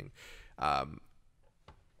sort of thing.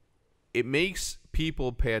 It makes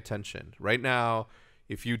people pay attention. Right now,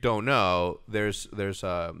 if you don't know, there's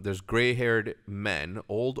gray-haired men,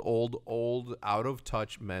 old, out of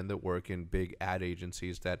touch men that work in big ad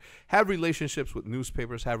agencies that have relationships with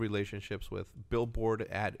newspapers, have relationships with billboard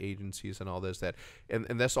ad agencies, and all this.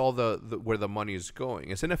 And that's all the where the money is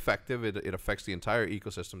going. It's ineffective. It affects the entire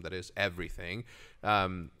ecosystem that is everything.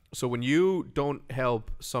 So when you don't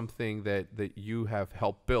help something that you have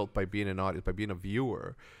helped build by being an audience, by being a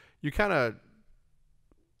viewer, you kind of,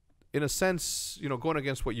 in a sense, you know, going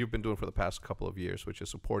against what you've been doing for the past couple of years, which is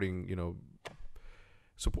supporting, you know,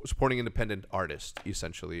 supporting independent artists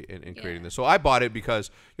essentially in creating this. So I bought it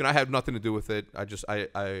because, you know, I had nothing to do with it. I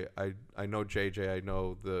know JJ, I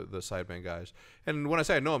know the Sideman guys, and when I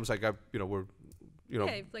say I know them, it's like we're, you know,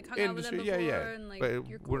 yeah, like hung out with them before, and like, but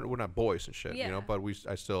you're cool. we're not boys and shit, you know. Yeah. But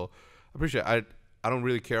I still appreciate. I don't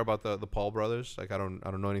really care about the Paul brothers. Like I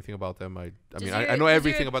don't know anything about them. I know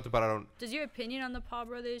everything about them, but I don't. Does your opinion on the Paul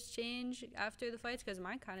brothers change after the fights? Because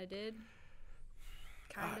mine kind of did.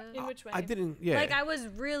 Kind of. in which way? I didn't. Yeah. Like, I was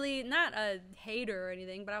really not a hater or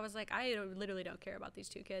anything, but I was like, literally don't care about these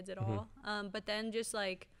two kids at all. But then just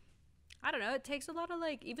like, I don't know, it takes a lot of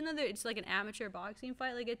like, even though it's like an amateur boxing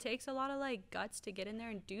fight, like it takes a lot of like guts to get in there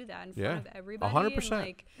and do that in front of everybody. 100%.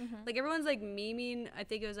 And, like everyone's like memeing, I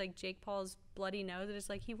think it was like Jake Paul's bloody nose, and it's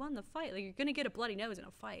like, he won the fight. Like, you're gonna get a bloody nose in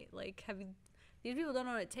a fight. Like, these people don't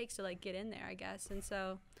know what it takes to like get in there, I guess. And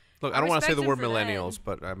so, Look, I don't want to say the respect word him for that. millennials,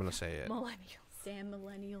 but I'm gonna say it. Millennials. damn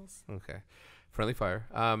millennials. Okay, friendly fire.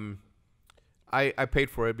 I paid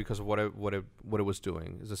for it because of what it was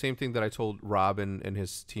doing. It's the same thing that I told Rob and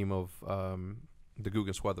his team of the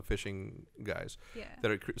Guggen Squad, the fishing guys, Yeah.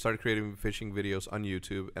 that started creating fishing videos on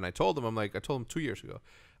YouTube. And I told them 2 years ago,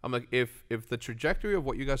 I'm like, if the trajectory of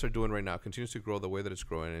what you guys are doing right now continues to grow the way that it's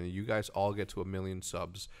growing, and you guys all get to 1 million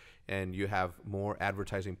subs, and you have more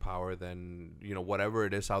advertising power than, you know, whatever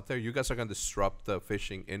it is out there, you guys are going to disrupt the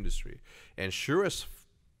fishing industry. And sure as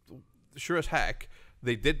sure as heck,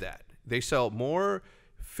 they did that. They sell more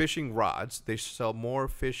fishing rods. They sell more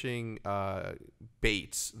fishing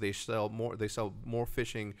baits. They sell more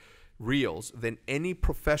fishing reels than any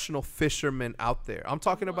professional fisherman out there. I'm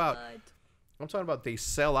talking about they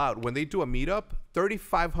sell out. When they do a meetup,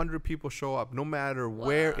 3,500 people show up no matter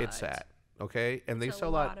where it's at. Okay? And they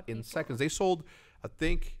sell out in seconds. They sold, I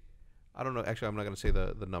think, I don't know. Actually, I'm not going to say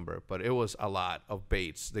the number, but it was a lot of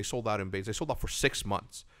baits. They sold out in baits. They sold out for 6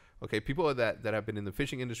 months. Okay? People that have been in the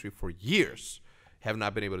fishing industry for years have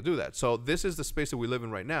not been able to do that. So this is the space that we live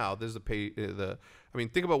in right now. This is I mean,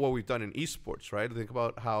 think about what we've done in esports, right? Think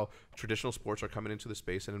about how traditional sports are coming into the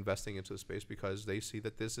space and investing into the space because they see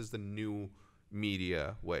that this is the new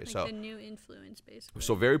media way. Like so the new influence, basically.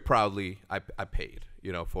 So very proudly, I paid,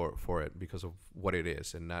 for it because of what it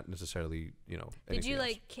is and not necessarily, Did you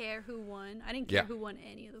else. care who won? I didn't care who won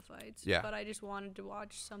any of the fights. Yeah. But I just wanted to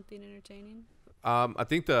watch something entertaining. I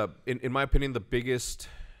think in my opinion, the biggest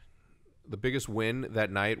win that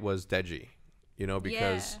night was Deji.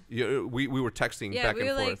 Because we were texting back and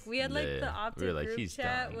forth. We had the OpTic we were like, group he's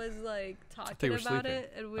chat done. was talking about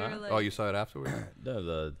it, and we were like, oh, you saw it afterwards? No,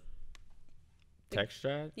 the text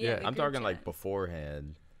chat. Yeah, the I'm group talking like chat.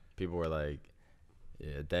 beforehand. People were like,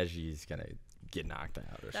 "Yeah, Deji's gonna get knocked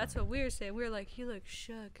out." Or that's something. what we were saying. We were like, he looked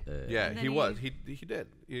shook. Yeah, And then he was. He did.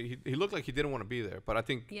 He looked like he didn't want to be there. But I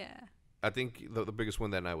think the biggest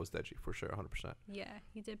win that night was Deji for sure, 100%. Yeah,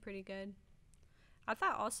 he did pretty good. I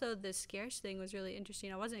thought also the Scarce thing was really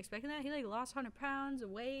interesting. I wasn't expecting that. He lost 100 pounds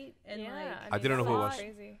of weight and I didn't know who it was.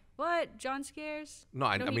 Crazy. What? John Scarce? No,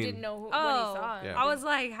 I he mean, didn't know what he Oh, saw. Yeah. I was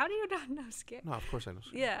like, how do you not know Scarce? no, of course I know.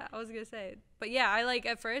 Yeah, I was gonna say, but yeah, I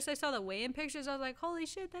at first I saw the weigh-in pictures. I was like, holy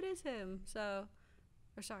shit, that is him. So,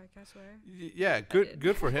 or sorry, can I swear? Yeah,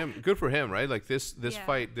 good for him. Good for him, right? Like this Yeah.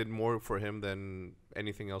 fight did more for him than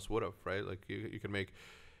anything else would have, right? Like you can make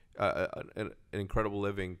an incredible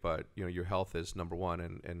living, but your health is number one,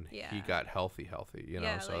 and he got healthy, so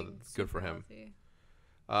good for him.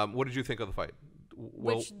 What did you think of the fight?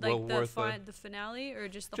 The finale or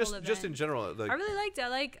just the whole event? Just in general. I really liked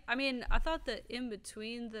it. I thought the in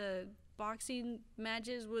between the boxing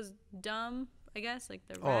matches was dumb. I guess the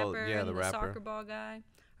rapper and the soccer ball guy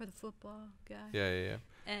or the football guy. Yeah.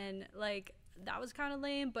 And that was kind of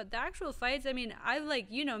lame, but the actual fights, I mean, I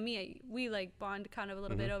me, we bond kind of a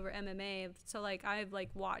little bit over MMA, so I've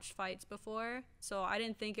watched fights before, so I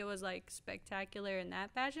didn't think it was spectacular in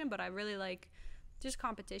that fashion, but I really like just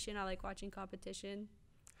competition. I like watching competition,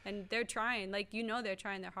 and they're trying, they're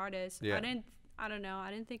trying their hardest. Yeah. I don't know,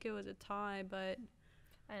 I didn't think it was a tie, but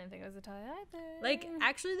I didn't think it was a tie either.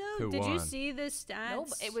 Actually though, Who did you won? see the stats? Nope,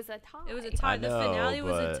 it was a tie. It was a tie. I The know, finale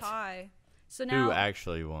was a but tie. So now Who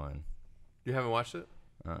actually won? You haven't watched it?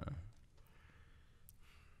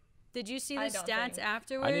 did you see the I don't stats think.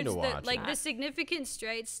 afterwards? I need to watch the it. significant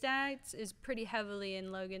straight stats is pretty heavily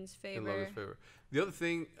in Logan's favor. In Logan's favor. The other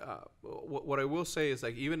thing, what I will say is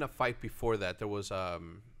even a fight before that, there was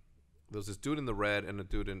this dude in the red and a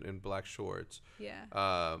dude in black shorts.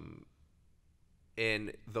 Yeah.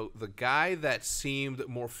 And the guy that seemed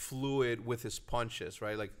more fluid with his punches,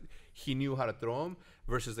 right? He knew how to throw them,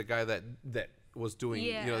 versus the guy that was doing,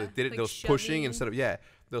 that did it. That was pushing shoving.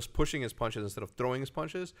 those pushing his punches instead of throwing his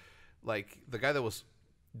punches. The guy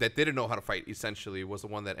that didn't know how to fight essentially was the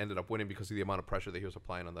one that ended up winning because of the amount of pressure that he was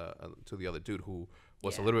applying on to the other dude who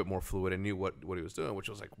was a little bit more fluid and knew what he was doing, which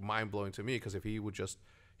was mind blowing to me because if he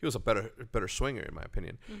was a better swinger in my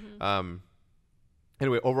opinion. Mm-hmm.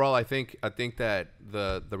 Anyway, overall, I think that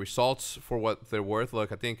the results for what they're worth.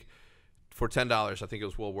 Look, I think for $10, I think it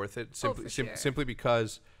was well worth it. Simply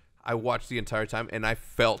because I watched the entire time and I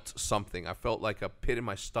felt something. I felt like a pit in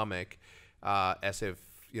my stomach, as if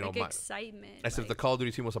excitement, as if the Call of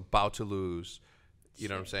Duty team was about to lose. You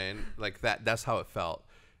know what I'm saying? That's how it felt.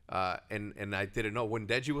 And I didn't know when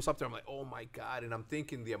Deji was up there. I'm like, oh my god! And I'm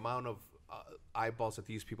thinking the amount of eyeballs that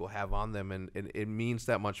these people have on them, and it means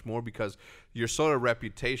that much more because your sort of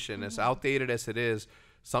reputation, as outdated as it is,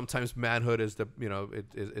 sometimes manhood is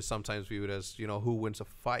is sometimes viewed as who wins a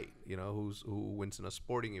fight, who wins in a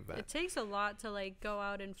sporting event. It takes a lot to go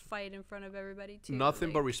out and fight in front of everybody too.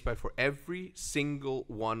 Nothing but respect for every single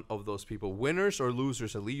one of those people, winners or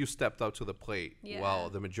losers. At least you stepped up to the plate. Yeah.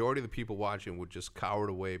 While the majority of the people watching would just cower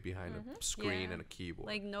away behind a screen and a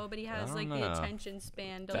keyboard. Nobody has I don't the know. attention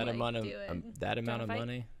span to That amount do of it. that amount of fight?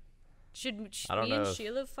 money. Should I don't me and know if-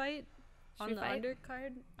 Sheila fight on we the fight?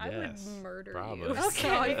 undercard? I would Yes, murder probably. you. Okay. So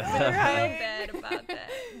I feel real bad about that.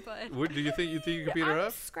 But Do you think you could beat her I'm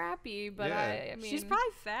up? scrappy, but Yeah. I mean, she's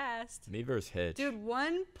probably fast. Me versus Hitch. Dude,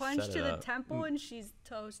 one punch Set to it the up. temple and she's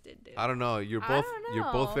toasted, dude. I don't know. You're I both don't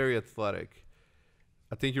you're both know. very athletic.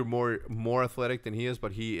 I think you're more athletic than he is,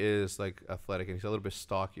 but he is like athletic and he's a little bit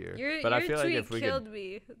stockier. But your I feel like tweet if we killed could-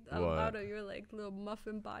 me What? out of your like little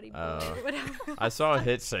muffin body boy or whatever. I saw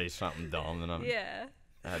Hit say something dumb, and Yeah,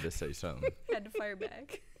 I had to say something. had to fire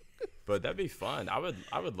back. But that'd be fun. I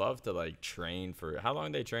would love to like train for how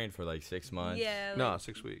long they train for, like 6 months. Yeah, No, like,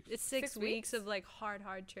 6 weeks. it's 6 6 weeks weeks? of like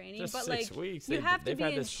hard training. Just but 6 like weeks. you have to They've be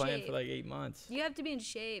had in this plan shape. for like 8 months. You have to be in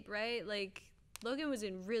shape, right? Like Logan was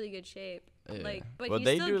in really good shape. Yeah. Like, but Well, he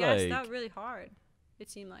they still do, gassed like- out really hard. It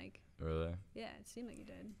seemed like. Really? Yeah, it seemed like he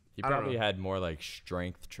did. He I don't probably know. had more like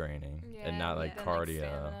strength training and not like yeah. cardio.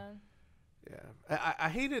 stamina. Yeah, I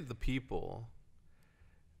hated the people.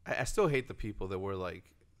 I still hate the people that were like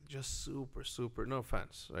just super. No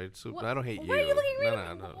offense, right? Super. What- I don't hate you. Why are you looking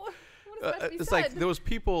at me? No. What is that to be It's said? like there was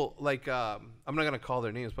people like I'm not gonna call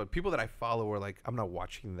their names, but people that I follow were like, I'm not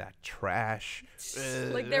watching that trash.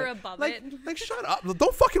 Like they're above like, it. Like shut up!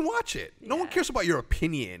 Don't fucking watch it. No one Yeah. cares about your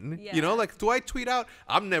opinion. You know, Yeah. like do I tweet out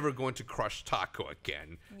I'm never going to crush taco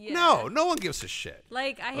again? Yeah. No one gives a shit.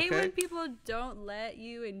 Like I hate Okay. when people don't let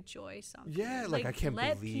you enjoy something. Yeah, like I can't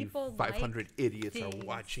let believe people 500 like idiots are things.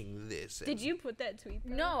 watching this. Did and- you put that tweet?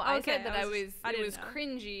 Though? No, I Okay, said that I didn't was know.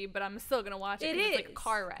 cringy, but I'm still gonna watch it. It 'cause it's like a is.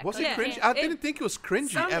 car wreck. Was Like, it Yeah. cringy? can't- I didn't think it was cringy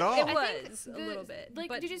Some- at all. it I was think a the- little bit. Like,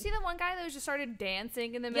 but did you see that one guy that was just started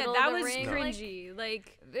dancing in the yeah, middle that of the was ring? cringy.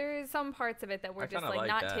 Like There's some parts of it that were I just kinda like like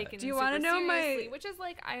not that. taken Do you super wanna know my- seriously, which is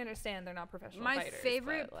like I understand they're not professional my fighters.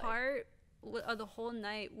 favorite but, like, part of the whole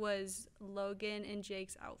night was Logan and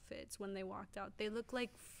Jake's outfits when they walked out. They looked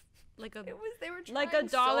like they were like a trying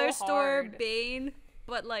dollar so store hard. Bane,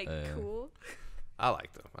 but like Yeah. cool. I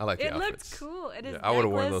like them. I like the It outfits. looked cool. And his Yeah, I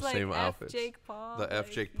would've worn necklace, those same F. outfits. Jake Paul, The F.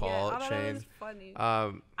 like, Jake yeah, Paul I thought it was chain. funny.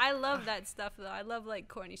 Um, I love that stuff though. I love like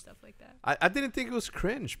corny stuff like that. I didn't think it was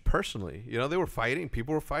cringe personally. You know, they were fighting.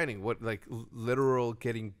 People were fighting. What like literal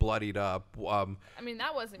getting bloodied up. I mean,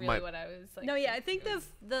 that wasn't really my- what I was like. No, yeah, I think it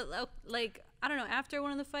was- like I don't know. After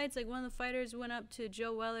one of the fights, like one of the fighters went up to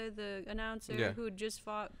Joe Weller, the announcer Yeah. who just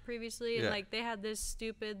fought previously, and Yeah. like they had this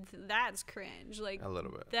stupid. That's cringe. Like A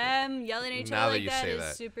little bit. them yelling at each Now other that like you that say is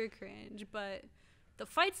that. super cringe. But the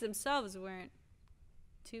fights themselves weren't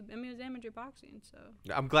too. I mean, it was amateur boxing, so.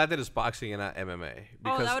 I'm glad that it's boxing and not MMA. Oh,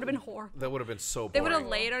 Because that would have been horrible. That would have been so They boring. would have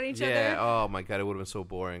laid on each Yeah. other. Oh my god, it would have been so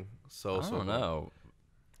boring. So I don't boring. know.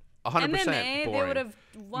 100% MMA, boring. they would have.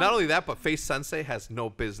 Not only that, but Face Sensei has no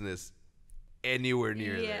business anywhere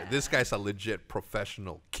near there. Yeah. This guy's a legit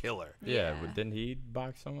professional killer. Yeah, Yeah. but didn't he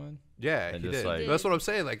box someone? Yeah, And he just, did. like- That's what I'm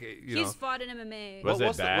saying. Like, you know. He's fought in MMA. Was it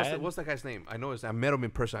what's bad? what's that guy's name? I know his. I met him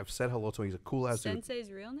in person. I've said hello to him. He's a cool ass dude.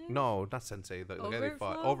 Sensei's real name? No, not Sensei. The guy they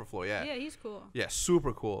fought. Overflow? Overflow. Yeah. Yeah, he's cool. Yeah,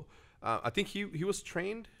 super cool. I think he was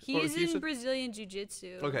trained. or He's he's in a- Brazilian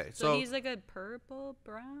Jiu-Jitsu. Okay, so so- he's like a purple,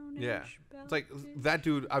 brown. Yeah, belt. it's like that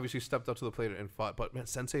dude obviously stepped up to the plate and fought. But man,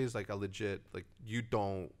 Sensei is like a legit. Like you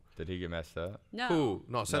don't. Did he get messed up? No. Who?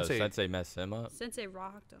 No, Sensei. No, Sensei messed him up. Sensei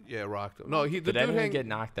rocked him. Yeah, rocked him. No, he. The Did dude anyone hang- get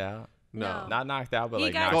knocked out? No. Not knocked out, but He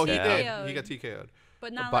like got knocked Oh, he out. did. TKO'd. He got TKO'd.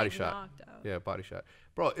 But not body like shot. knocked out. Yeah, body shot.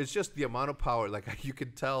 Bro, it's just the amount of power. Like you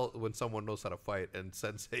can tell when someone knows how to fight, and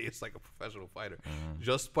Sensei is like a professional fighter.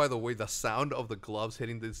 Just by the way, the sound of the gloves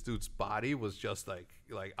hitting this dude's body was just like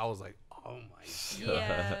I was like, oh my god.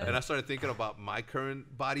 Yeah. And I started thinking about my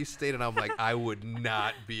current body state, and I'm like, I would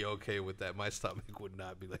not be okay with that. My stomach would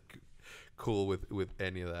not be like cool with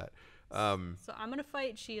any of that. So I'm gonna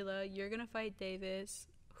fight Sheila. You're gonna fight Davis.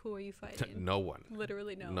 Who are you fighting? No one.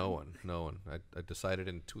 Literally no. No one. I decided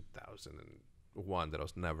in 2001 that I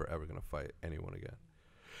was never ever gonna fight anyone again.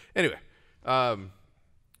 Anyway,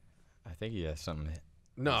 I think he has something.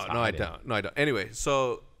 no, He's no, I hiding. don't. No, I don't. Anyway,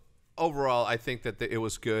 so overall, I think that it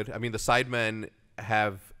was good. I mean, the Sidemen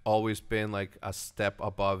have always been like a step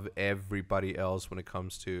above everybody else when it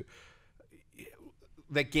comes to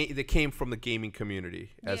that game. They came from the gaming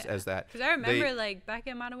community as that. Because I remember They- like back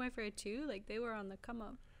at Modern Warfare 2, like they were on the come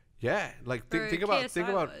up. Yeah, like Or think about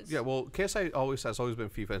KSI was. yeah. Well, KSI has always been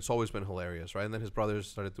FIFA. And it's always been hilarious, right? And then his brothers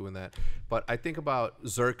started doing that. But I think about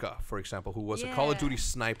Zerka, for example, who was a Call of Yeah. Duty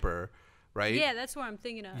sniper, right? Yeah, that's what I'm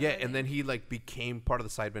thinking of. Yeah, I and think. then he like became part of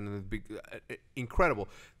the Sidemen, and incredible.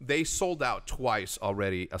 They sold out twice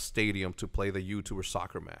already a stadium to play the YouTuber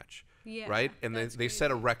soccer match. Yeah, Right, and then that's they set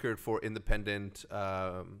a crazy. record for independent.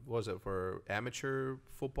 What was it for amateur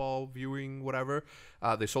football viewing? Whatever.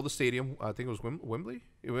 They sold the stadium. I think it was Wembley.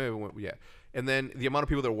 Yeah, and then the amount of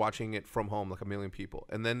people that were watching it from home, like 1 million people.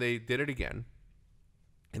 And then they did it again,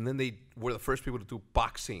 and then they were the first people to do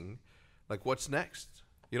boxing. Like, what's next?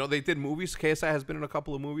 You know, they did movies. KSI has been in a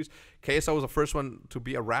couple of movies. KSI was the first one to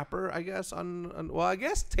be a rapper, I guess. Well, I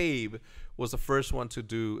guess Tabe was the first one to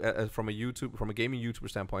do from a gaming YouTuber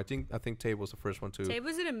standpoint. I think Tabe was the first one to. Tabe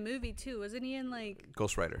was in a movie too, wasn't he? In like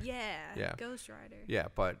Ghost Rider. Yeah. Ghost Rider. Yeah,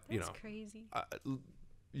 but That's crazy.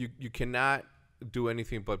 You cannot do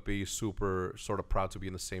anything but be super sort of proud to be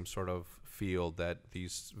in the same sort of field that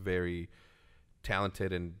these very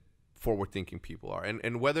talented and forward-thinking people are.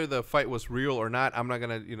 And whether the fight was real or not, I'm not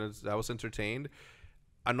gonna, I was entertained.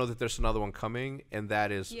 I know that there's another one coming, and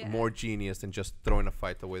that is more genius than just throwing a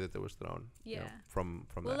fight the way that it was thrown. Yeah. From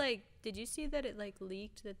well, that. like, did you see that it like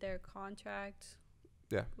leaked that their contract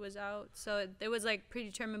was out? So it was like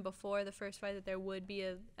predetermined before the first fight that there would be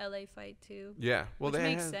a LA fight too. Yeah. Well, which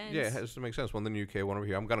makes sense. Yeah, it has to make sense. One in the UK, one over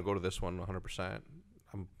here. I'm gonna go to this one 100%.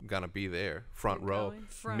 I'm gonna be there, front row,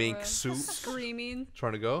 mink suit, screaming.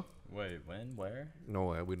 Trying to go. Wait, when? Where? No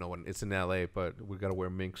way. We know when. It's in LA, but we gotta wear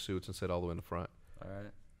mink suits and sit all the way in the front. All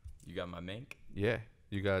right. You got my mink? Yeah.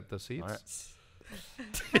 You got the seats? All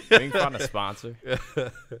right. Mink found a sponsor.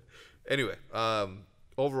 Anyway,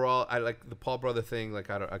 overall, I like the Paul brother thing. Like,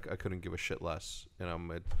 I couldn't give a shit less.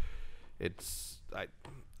 It's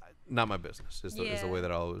not my business. Is the way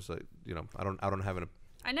that I always like. I don't have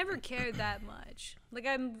I never cared that much. Like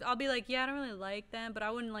I'll be like, yeah, I don't really like them, but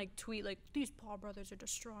I wouldn't like tweet like these Paul brothers are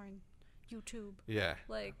destroying YouTube. Yeah.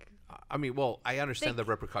 Like. I mean, well, I understand the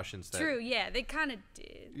repercussions. True. Yeah, they kind of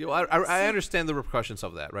did. I understand the repercussions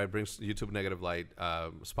of that, right? It brings YouTube negative light.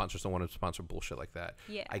 Sponsors don't want to sponsor bullshit like that.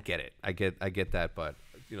 Yeah. I get it. I get that, but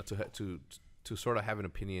to sort of have an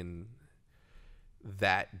opinion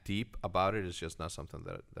that deep about it is just not something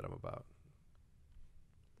that I'm about.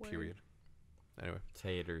 Word. Period. Anyway. It's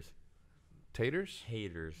haters. Taters?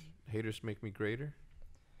 Haters make me greater?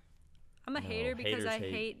 I'm a hater because I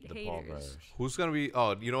hate the haters. Paul brothers. Who's going to be...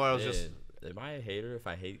 Oh, you know what? I was just... Am I a hater if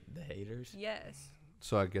I hate the haters? Yes.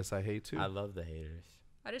 So I guess I hate too. I love the haters.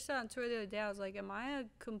 I just said on Twitter the other day, I was like, am I a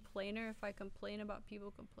complainer if I complain about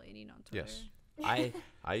people complaining on Twitter? Yes.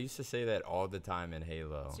 I used to say that all the time in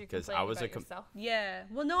Halo because I was yeah.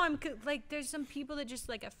 Well, no, I'm like, there's some people that just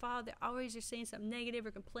like I follow, they're always just saying something negative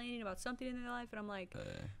or complaining about something in their life, and I'm like,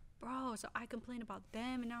 bro, so I complain about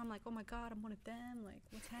them, and now I'm like, oh my god, I'm one of them. Like,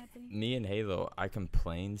 what's happening? Me in Halo, I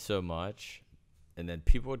complained so much, and then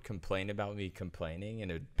people would complain about me complaining, and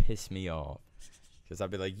it would piss me off because I'd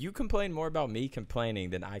be like, you complain more about me complaining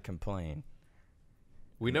than I complain.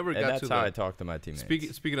 We never got that's to how I talk to my teammates.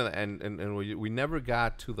 Speaking of that, and we never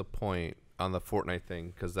got to the point on the Fortnite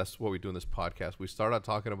thing because that's what we do in this podcast. We start out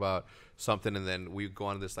talking about something, and then we go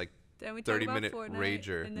on this like 30-minute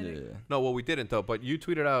rager. No, well, we didn't though. But you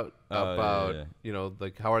tweeted out about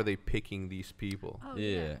like how are they picking these people? Oh,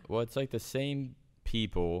 yeah. Well, it's like the same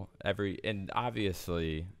people and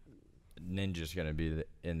obviously Ninja's gonna be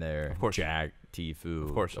in there. Of course. Jack, Tfue,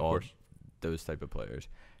 of course, those type of players.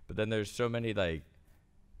 But then there's so many like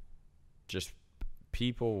just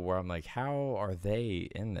people where I'm like, how are they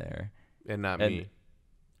in there? And not me.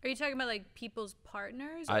 Are you talking about like people's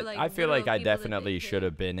partners? Or, like, I feel like I definitely should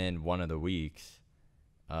have been in one of the weeks.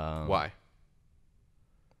 Why?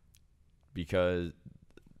 Because,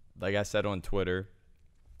 like I said on Twitter,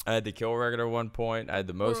 I had the kill record at one point. I had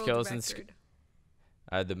the most kills in the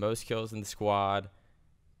squad.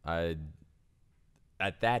 At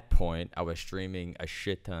that point, I was streaming a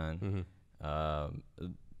shit ton. Mm-hmm.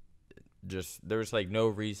 Just there was like no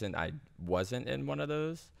reason I wasn't in one of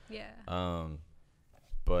those. Yeah.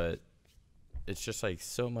 But it's just like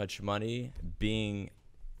so much money being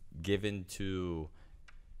given to.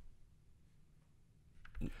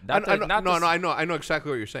 I know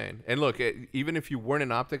exactly what you're saying. And look, even if you weren't in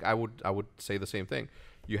OpTic, I would say the same thing.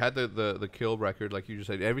 You had the kill record, like you just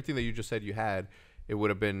said. Everything that you just said you had, it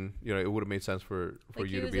would have been, it would have made sense for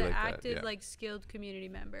you to be like that. He was an active, like skilled community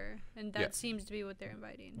member, and that seems to be what they're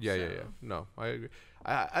inviting. Yeah. No, I agree.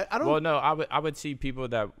 I don't. Well, no, I would see people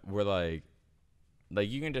that were like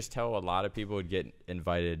you can just tell a lot of people would get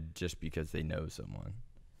invited just because they know someone.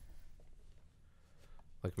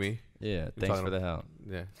 Like me? Yeah. Thanks for the help.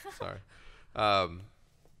 Yeah. Sorry.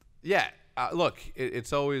 Look,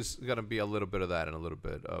 it's always gonna be a little bit of that and a little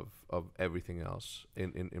bit of everything else,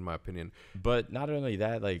 in my opinion. But not only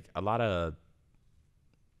that, like a lot of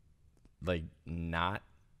like not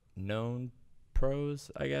known pros,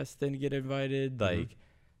 I guess, didn't get invited. Mm-hmm. Like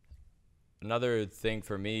another thing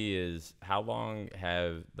for me is how long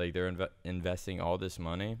have they're investing all this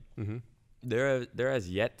money. Mm-hmm. There has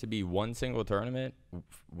yet to be one single tournament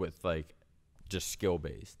with like just skill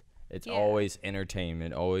based. It's always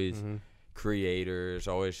entertainment, always creators,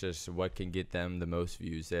 always just what can get them the most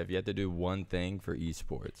views. They have yet to do one thing for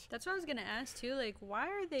esports. That's what I was gonna ask too. Like, why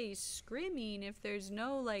are they screaming if there's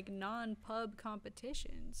no like non-pub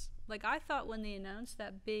competitions? Like, I thought when they announced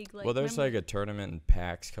that big like. Well, there's like a tournament and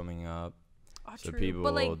PAX coming up. Oh, so true. people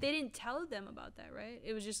But like, they didn't tell them about that, right?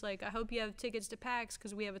 It was just like, I hope you have tickets to PAX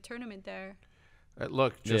because we have a tournament there.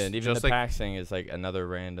 Look, just, yeah, and even just the like PAX thing is like another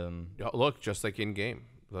random. look, just like in game,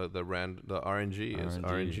 the RNG is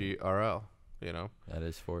RNG RL. You know, that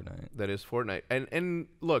is Fortnite. That is Fortnite. And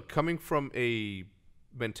look, coming from a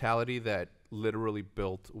mentality that literally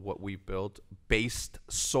built what we built based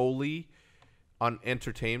solely on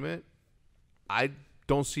entertainment, I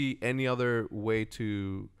don't see any other way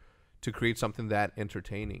to create something that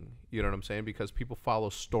entertaining. You know what I'm saying? Because people follow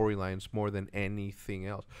storylines more than anything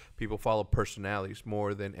else. People follow personalities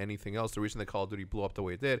more than anything else. The reason that Call of Duty blew up the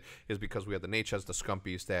way it did is because we had the Nachas, the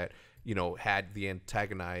Scumpies that, you know, had the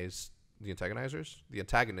antagonists, the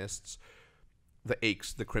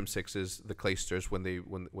Aches, the Crim Sixes, the Claysters when they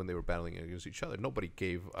were battling against each other. Nobody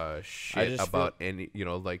gave a shit about any, you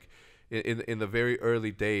know, like in the very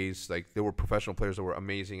early days, like there were professional players that were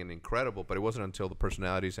amazing and incredible, but it wasn't until the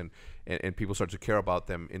personalities and people started to care about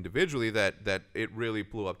them individually that it really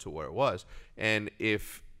blew up to where it was. And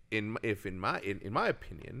if in my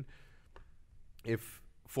opinion, if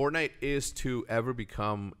Fortnite is to ever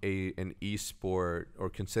become an esport or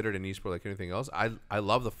considered an esport like anything else, I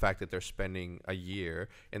love the fact that they're spending a year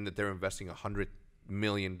and that they're investing $100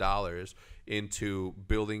 million into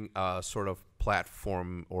building a sort of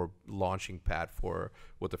platform or launching pad for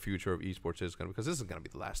what the future of esports is going to be, because this is going to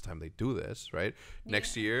be the last time they do this, right? Yeah.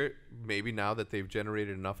 Next year, maybe now that they've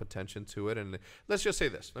generated enough attention to it, and let's just say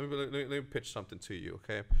this. Let me pitch something to you,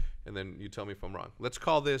 okay? And then you tell me if I'm wrong. Let's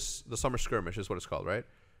call this the Summer Skirmish is what it's called, right?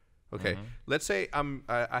 Okay, let's say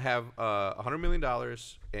I have $100 million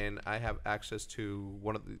and I have access to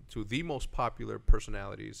the most popular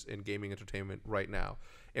personalities in gaming entertainment right now.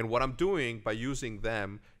 And what I'm doing by using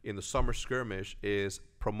them in the Summer Skirmish is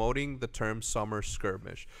promoting the term Summer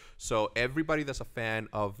Skirmish. So everybody that's a fan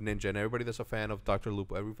of Ninja, and everybody that's a fan of Dr.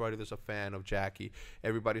 Lupo, everybody that's a fan of Jackie,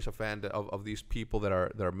 everybody's a fan of these people that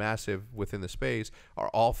are massive within the space, are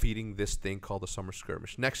all feeding this thing called the Summer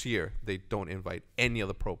Skirmish. Next year, they don't invite any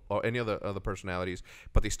other pro or any other personalities,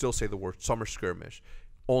 but they still say the word Summer Skirmish.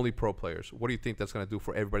 Only pro players. What do you think that's going to do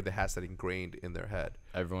for everybody that has that ingrained in their head?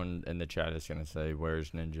 Everyone in the chat is going to say,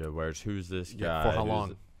 "Where's Ninja? Who's this guy? For how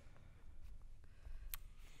long?"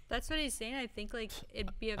 That's what he's saying. I think like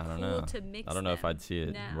it'd be cool to mix. I don't know if I'd see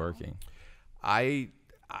it working. I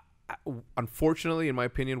unfortunately, in my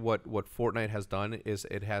opinion, what Fortnite has done is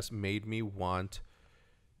it has made me want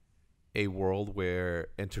a world where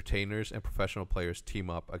entertainers and professional players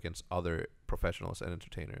team up against other professionals and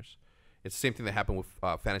entertainers. It's the same thing that happened with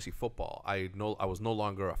fantasy football. I was no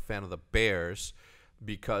longer a fan of the Bears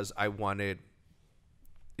because I wanted,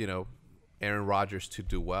 you know, Aaron Rodgers to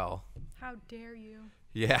do well. How dare you?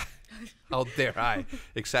 Yeah, how dare I?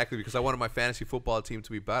 Exactly, because I wanted my fantasy football team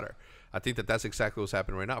to be better. I think that's exactly what's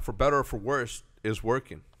happening right now. For better or for worse, is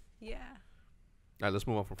working. Yeah. All right, let's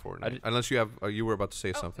move on from Fortnite. Unless you have, you were about to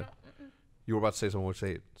say something. No, you were about to say something.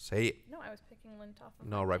 Say it. Say it. No, I was picking lint off of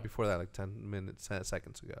No, right before that, like 10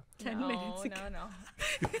 seconds ago. 10 minutes ago. No.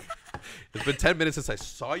 It's been 10 minutes since I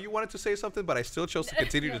saw you wanted to say something, but I still chose to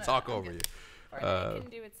continue to talk over you. Fortnite can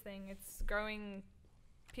do its thing. It's growing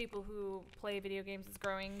people who play video games. It's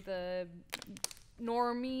growing the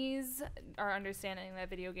normies are understanding that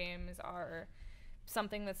video games are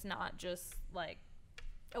something that's not just like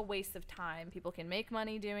a waste of time. People can make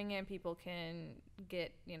money doing it. People can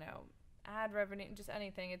get, you know, ad revenue, just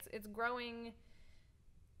anything. It's growing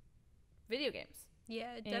video games.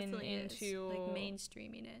 Yeah, it definitely is. Like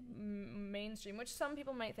mainstreaming it. Mainstream, which some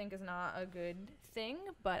people might think is not a good thing,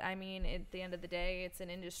 but I mean, at the end of the day, it's an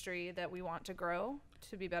industry that we want to grow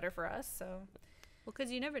to be better for us. So, well, because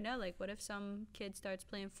you never know. Like, what if some kid starts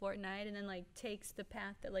playing Fortnite and then like takes the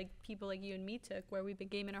path that like people like you and me took, where we've been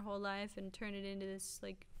gaming our whole life, and turn it into this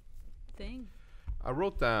like thing? I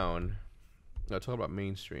wrote down. Talking about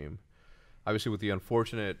mainstream. Obviously, with the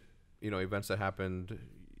unfortunate, events that happened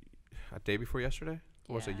a day before yesterday.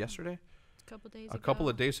 Or was it yesterday? A couple days ago. A couple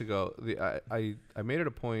of days ago. I made it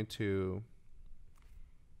a point to.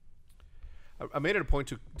 I made it a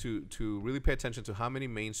point to really pay attention to how many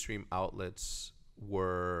mainstream outlets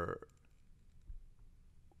were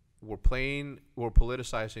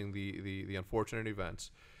politicizing the unfortunate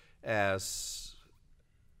events as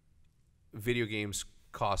video games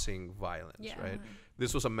causing violence, right?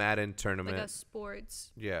 This was a Madden tournament. Like a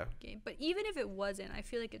sports game. But even if it wasn't, I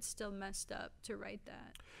feel like it's still messed up to write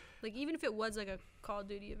that. Like, even if it was like a Call of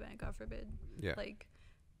Duty event, God forbid. Yeah. Like,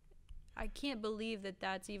 I can't believe that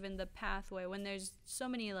that's even the pathway when there's so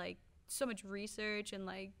many, like, so much research and,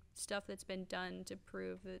 like, stuff that's been done to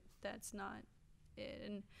prove that that's not it.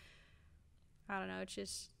 And I don't know, it's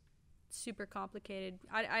just super complicated.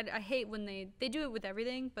 I hate when they do it with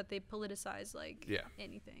everything, but they politicize, like,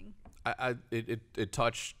 anything. It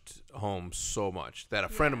touched home so much that a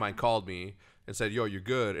friend of mine called me and said, "Yo, you're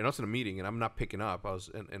good." And I was in a meeting and I'm not picking up.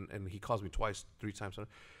 And he calls me twice, 3 times.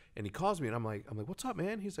 And he calls me and I'm like, "What's up,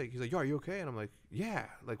 man?" He's like, "Yo, are you okay?" And I'm like, "Yeah."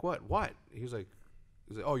 Like, what? He's like,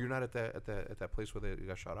 "Oh, you're not at that place where they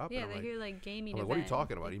got shot up?" Yeah, and they hear like gaming. I'm like, "What are you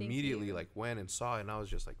talking about?" He Immediately like went and saw it and I was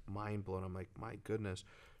just like mind blown. I'm like, my goodness.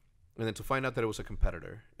 And then to find out that it was a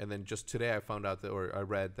competitor, and then just today I found out that, or I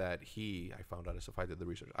read that I found out as if I did the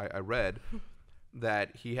research. I read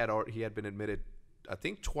that he had been admitted, I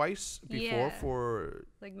think twice before for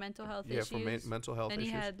like mental health issues. Yeah, for mental health issues.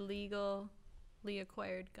 And he had legally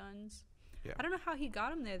acquired guns. Yeah. I don't know how he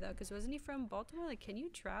got him there though, because wasn't he from Baltimore? Like, can you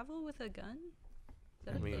travel with a gun? Is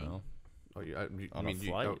that a thing? No. Oh, On a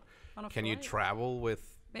flight? On a can you flight? travel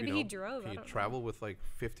with? Maybe he drove. Can I you don't travel know. with like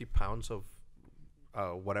 50 pounds of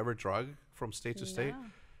whatever drug from state to state? No.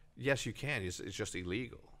 Yes, you can. It's just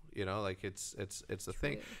illegal. You know, like it's the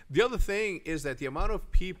thing. True. The other thing is that the amount of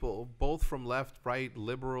people, both from left, right,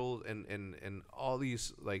 liberal, and all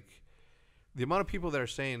these, like, the amount of people that are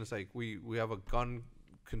saying it's like we have a gun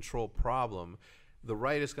control problem. The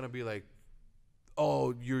right is going to be like,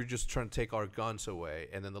 oh, you're just trying to take our guns away.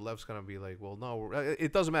 And then the left's going to be like, well, no,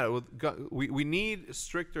 it doesn't matter. We need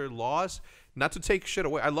stricter laws, not to take shit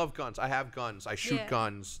away. I love guns. I have guns. I shoot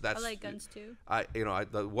guns. I like guns too.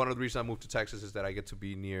 One of the reasons I moved to Texas is that I get to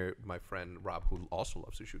be near my friend Rob, who also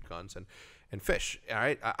loves to shoot guns and fish. All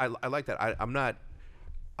right. I like that. I'm not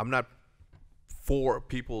for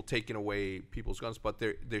people taking away people's guns, but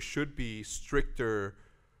there should be stricter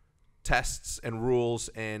tests and rules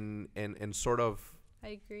and sort of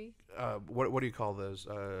I agree. What do you call those?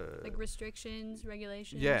 Like restrictions,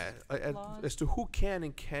 regulations. Yeah, laws. as to who can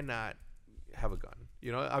and cannot have a gun.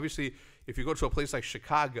 You know, obviously, if you go to a place like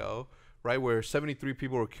Chicago, right, where 73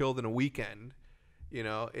 people were killed in a weekend, you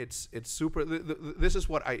know, it's super. This is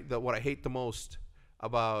what I hate the most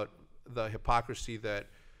about the hypocrisy that,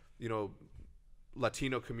 you know,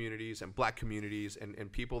 Latino communities and black communities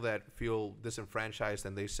and people that feel disenfranchised,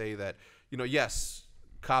 and they say that, you know, yes,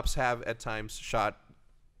 cops have at times shot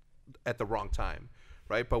at the wrong time,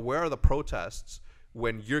 right? But where are the protests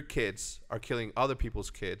when your kids are killing other people's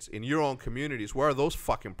kids in your own communities? Where are those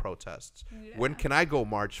fucking protests? Yeah. When can I go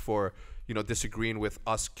march for, you know, disagreeing with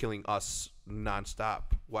us killing us nonstop?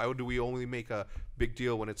 Why do we only make a big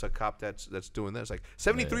deal when it's a cop that's doing this? Like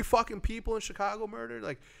 73 fucking people in Chicago murdered,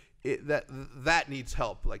 like. That needs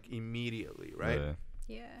help, like, immediately, right?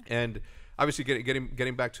 Yeah. And obviously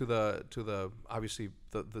getting back to the obviously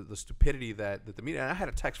the stupidity that the media. And I had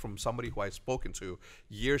a text from somebody who I had spoken to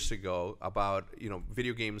years ago about, you know,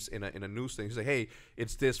 video games in a news thing. He's like, hey,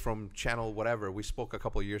 it's this from channel whatever. We spoke a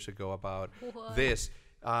couple of years ago about this.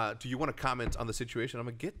 Do you want to comment on the situation?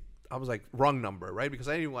 I was like, wrong number, right? Because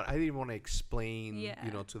I didn't want to explain,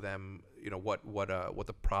 you know, to them, you know, what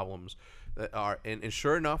the problems are. And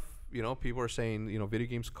sure enough, you know, people are saying, you know, video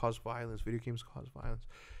games cause violence.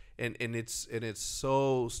 And it's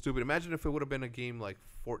so stupid. Imagine if it would have been a game like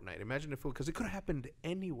Fortnite. Imagine if because it could have happened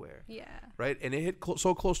anywhere. Yeah. Right. And it hit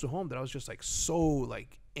so close to home that I was just like so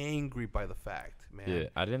like angry by the fact, man. Yeah,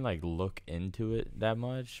 I didn't like look into it that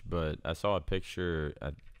much, but I saw a picture,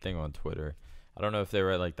 I think on Twitter. I don't know if they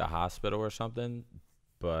were at like the hospital or something,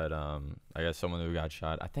 but I guess someone who got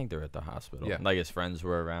shot, I think they were at the hospital. Yeah. Like his friends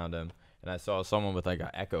were around him, and I saw someone with like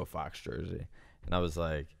an Echo Fox jersey, and I was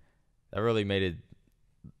like, that really made it,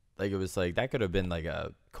 like it was like that could have been like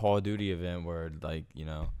a Call of Duty event where, like, you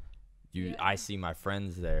know, I see my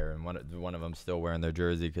friends there, and one of them still wearing their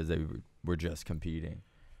jersey because they were just competing.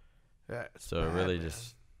 Yeah. So it really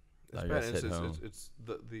just. It's bad. It's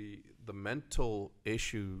the mental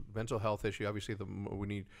health issue. Obviously, we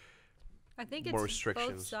need. I think more it's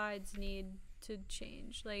restrictions. Both sides need to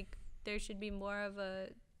change. Like, there should be more of a,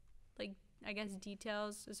 like, I guess,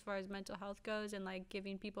 details as far as mental health goes, and like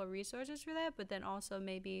giving people resources for that. But then also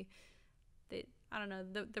maybe, I don't know.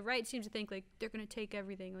 The right seems to think like they're gonna take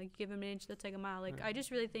everything. Like, give them an inch, they'll take a mile. Like, I just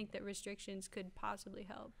really think that restrictions could possibly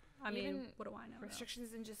help. I mean, what do I know?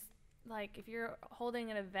 Restrictions and just. Like, if you're holding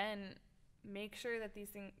an event, make sure that these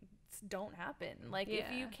things don't happen. Like,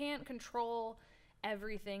 if you can't control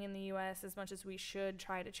everything in the U.S. as much as we should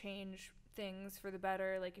try to change things for the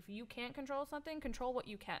better. Like, if you can't control something, control what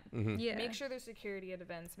you can. Yeah. Make sure there's security at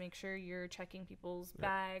events. Make sure you're checking people's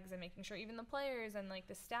bags and making sure even the players and like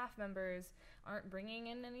the staff members aren't bringing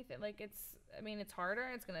in anything. Like, it's harder.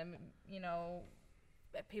 It's gonna,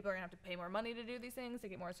 people are gonna have to pay more money to do these things, to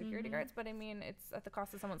get more security guards. But I mean, it's at the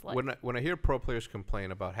cost of someone's life. When I hear pro players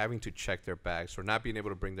complain about having to check their bags or not being able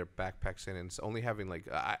to bring their backpacks in, and it's only having like,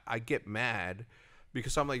 I get mad.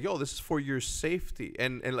 Because I'm like, yo, this is for your safety.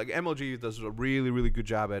 And like MLG does a really, really good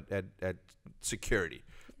job at security.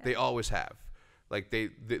 Yeah. They always have. Like they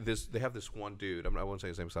have this one dude. I won't say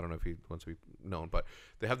his name because I don't know if he wants to be known. But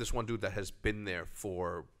they have this one dude that has been there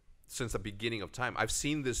since the beginning of time. I've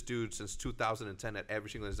seen this dude since 2010 at every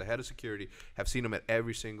single, as the head of security. Have seen him at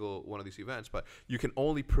every single one of these events. But you can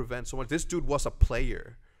only prevent so much. This dude was a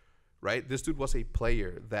player, right? This dude was a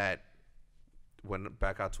player that went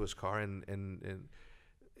back out to his car and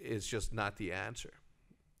it's just not the answer.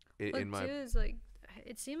 Is like,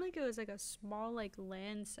 it seemed like it was like a small like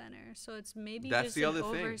land center, so it's maybe that's just the other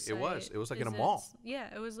an thing. Oversight. It was like in a mall. Yeah,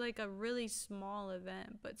 it was like a really small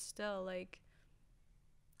event, but still, like,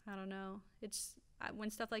 I don't know. It's when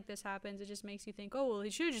stuff like this happens, it just makes you think, oh well, he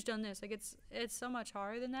should have just done this. Like it's so much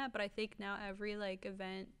harder than that. But I think now every like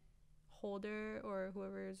event holder or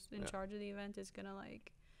whoever's in charge of the event is gonna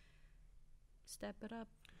like step it up.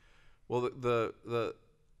 Well,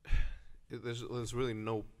 there's really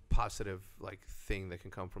no positive like thing that can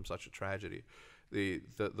come from such a tragedy. The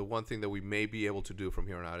one thing that we may be able to do from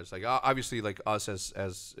here on out is like obviously like us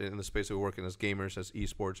as in the space that we work in as gamers, as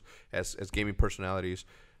esports, as gaming personalities,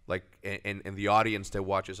 like and the audience that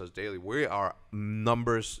watches us daily, we are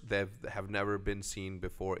numbers that have never been seen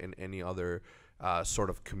before in any other sort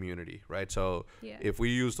of community, right? So if we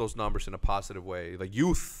use those numbers in a positive way, like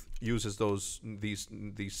youth uses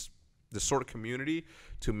this sort of community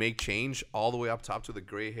to make change all the way up top to the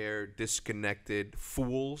gray hair, disconnected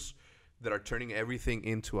fools that are turning everything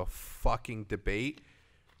into a fucking debate.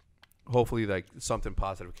 Hopefully, like something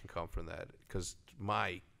positive can come from that. Because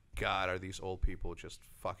my God, are these old people just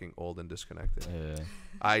fucking old and disconnected? Yeah.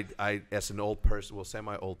 I as an old person, well,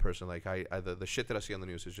 semi-old person, like the shit that I see on the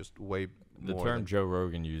news is just way the more. The term Joe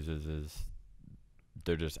Rogan uses is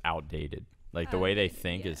they're just outdated. Like the way they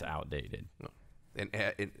think is outdated. No. And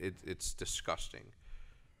it's disgusting.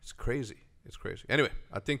 It's crazy. It's crazy. Anyway,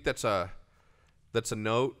 I think that's a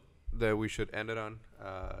note that we should end it on.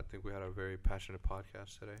 I think we had a very passionate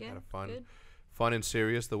podcast today. Yeah, had a good. fun and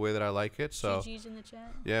serious, the way that I like it. So GG's in the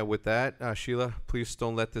chat. Yeah, with that, Sheila, please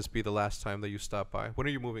don't let this be the last time that you stop by. When are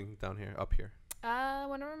you moving down here, up here?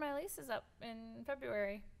 Whenever my lease is up in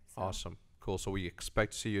February. So. Awesome. Cool. So we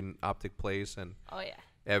expect to see you in OpTic Plays and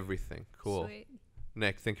everything. Cool. Sweet.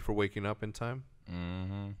 Nick, thank you for waking up in time.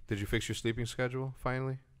 Mm-hmm. Did you fix your sleeping schedule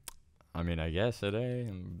finally? I mean, I guess today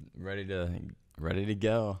I'm ready to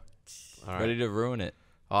go. All right. Ready to ruin it.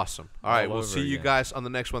 Awesome. All right, we'll see you guys on the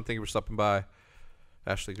next one. Thank you for stopping by.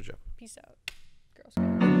 Ashley, good job. Peace out.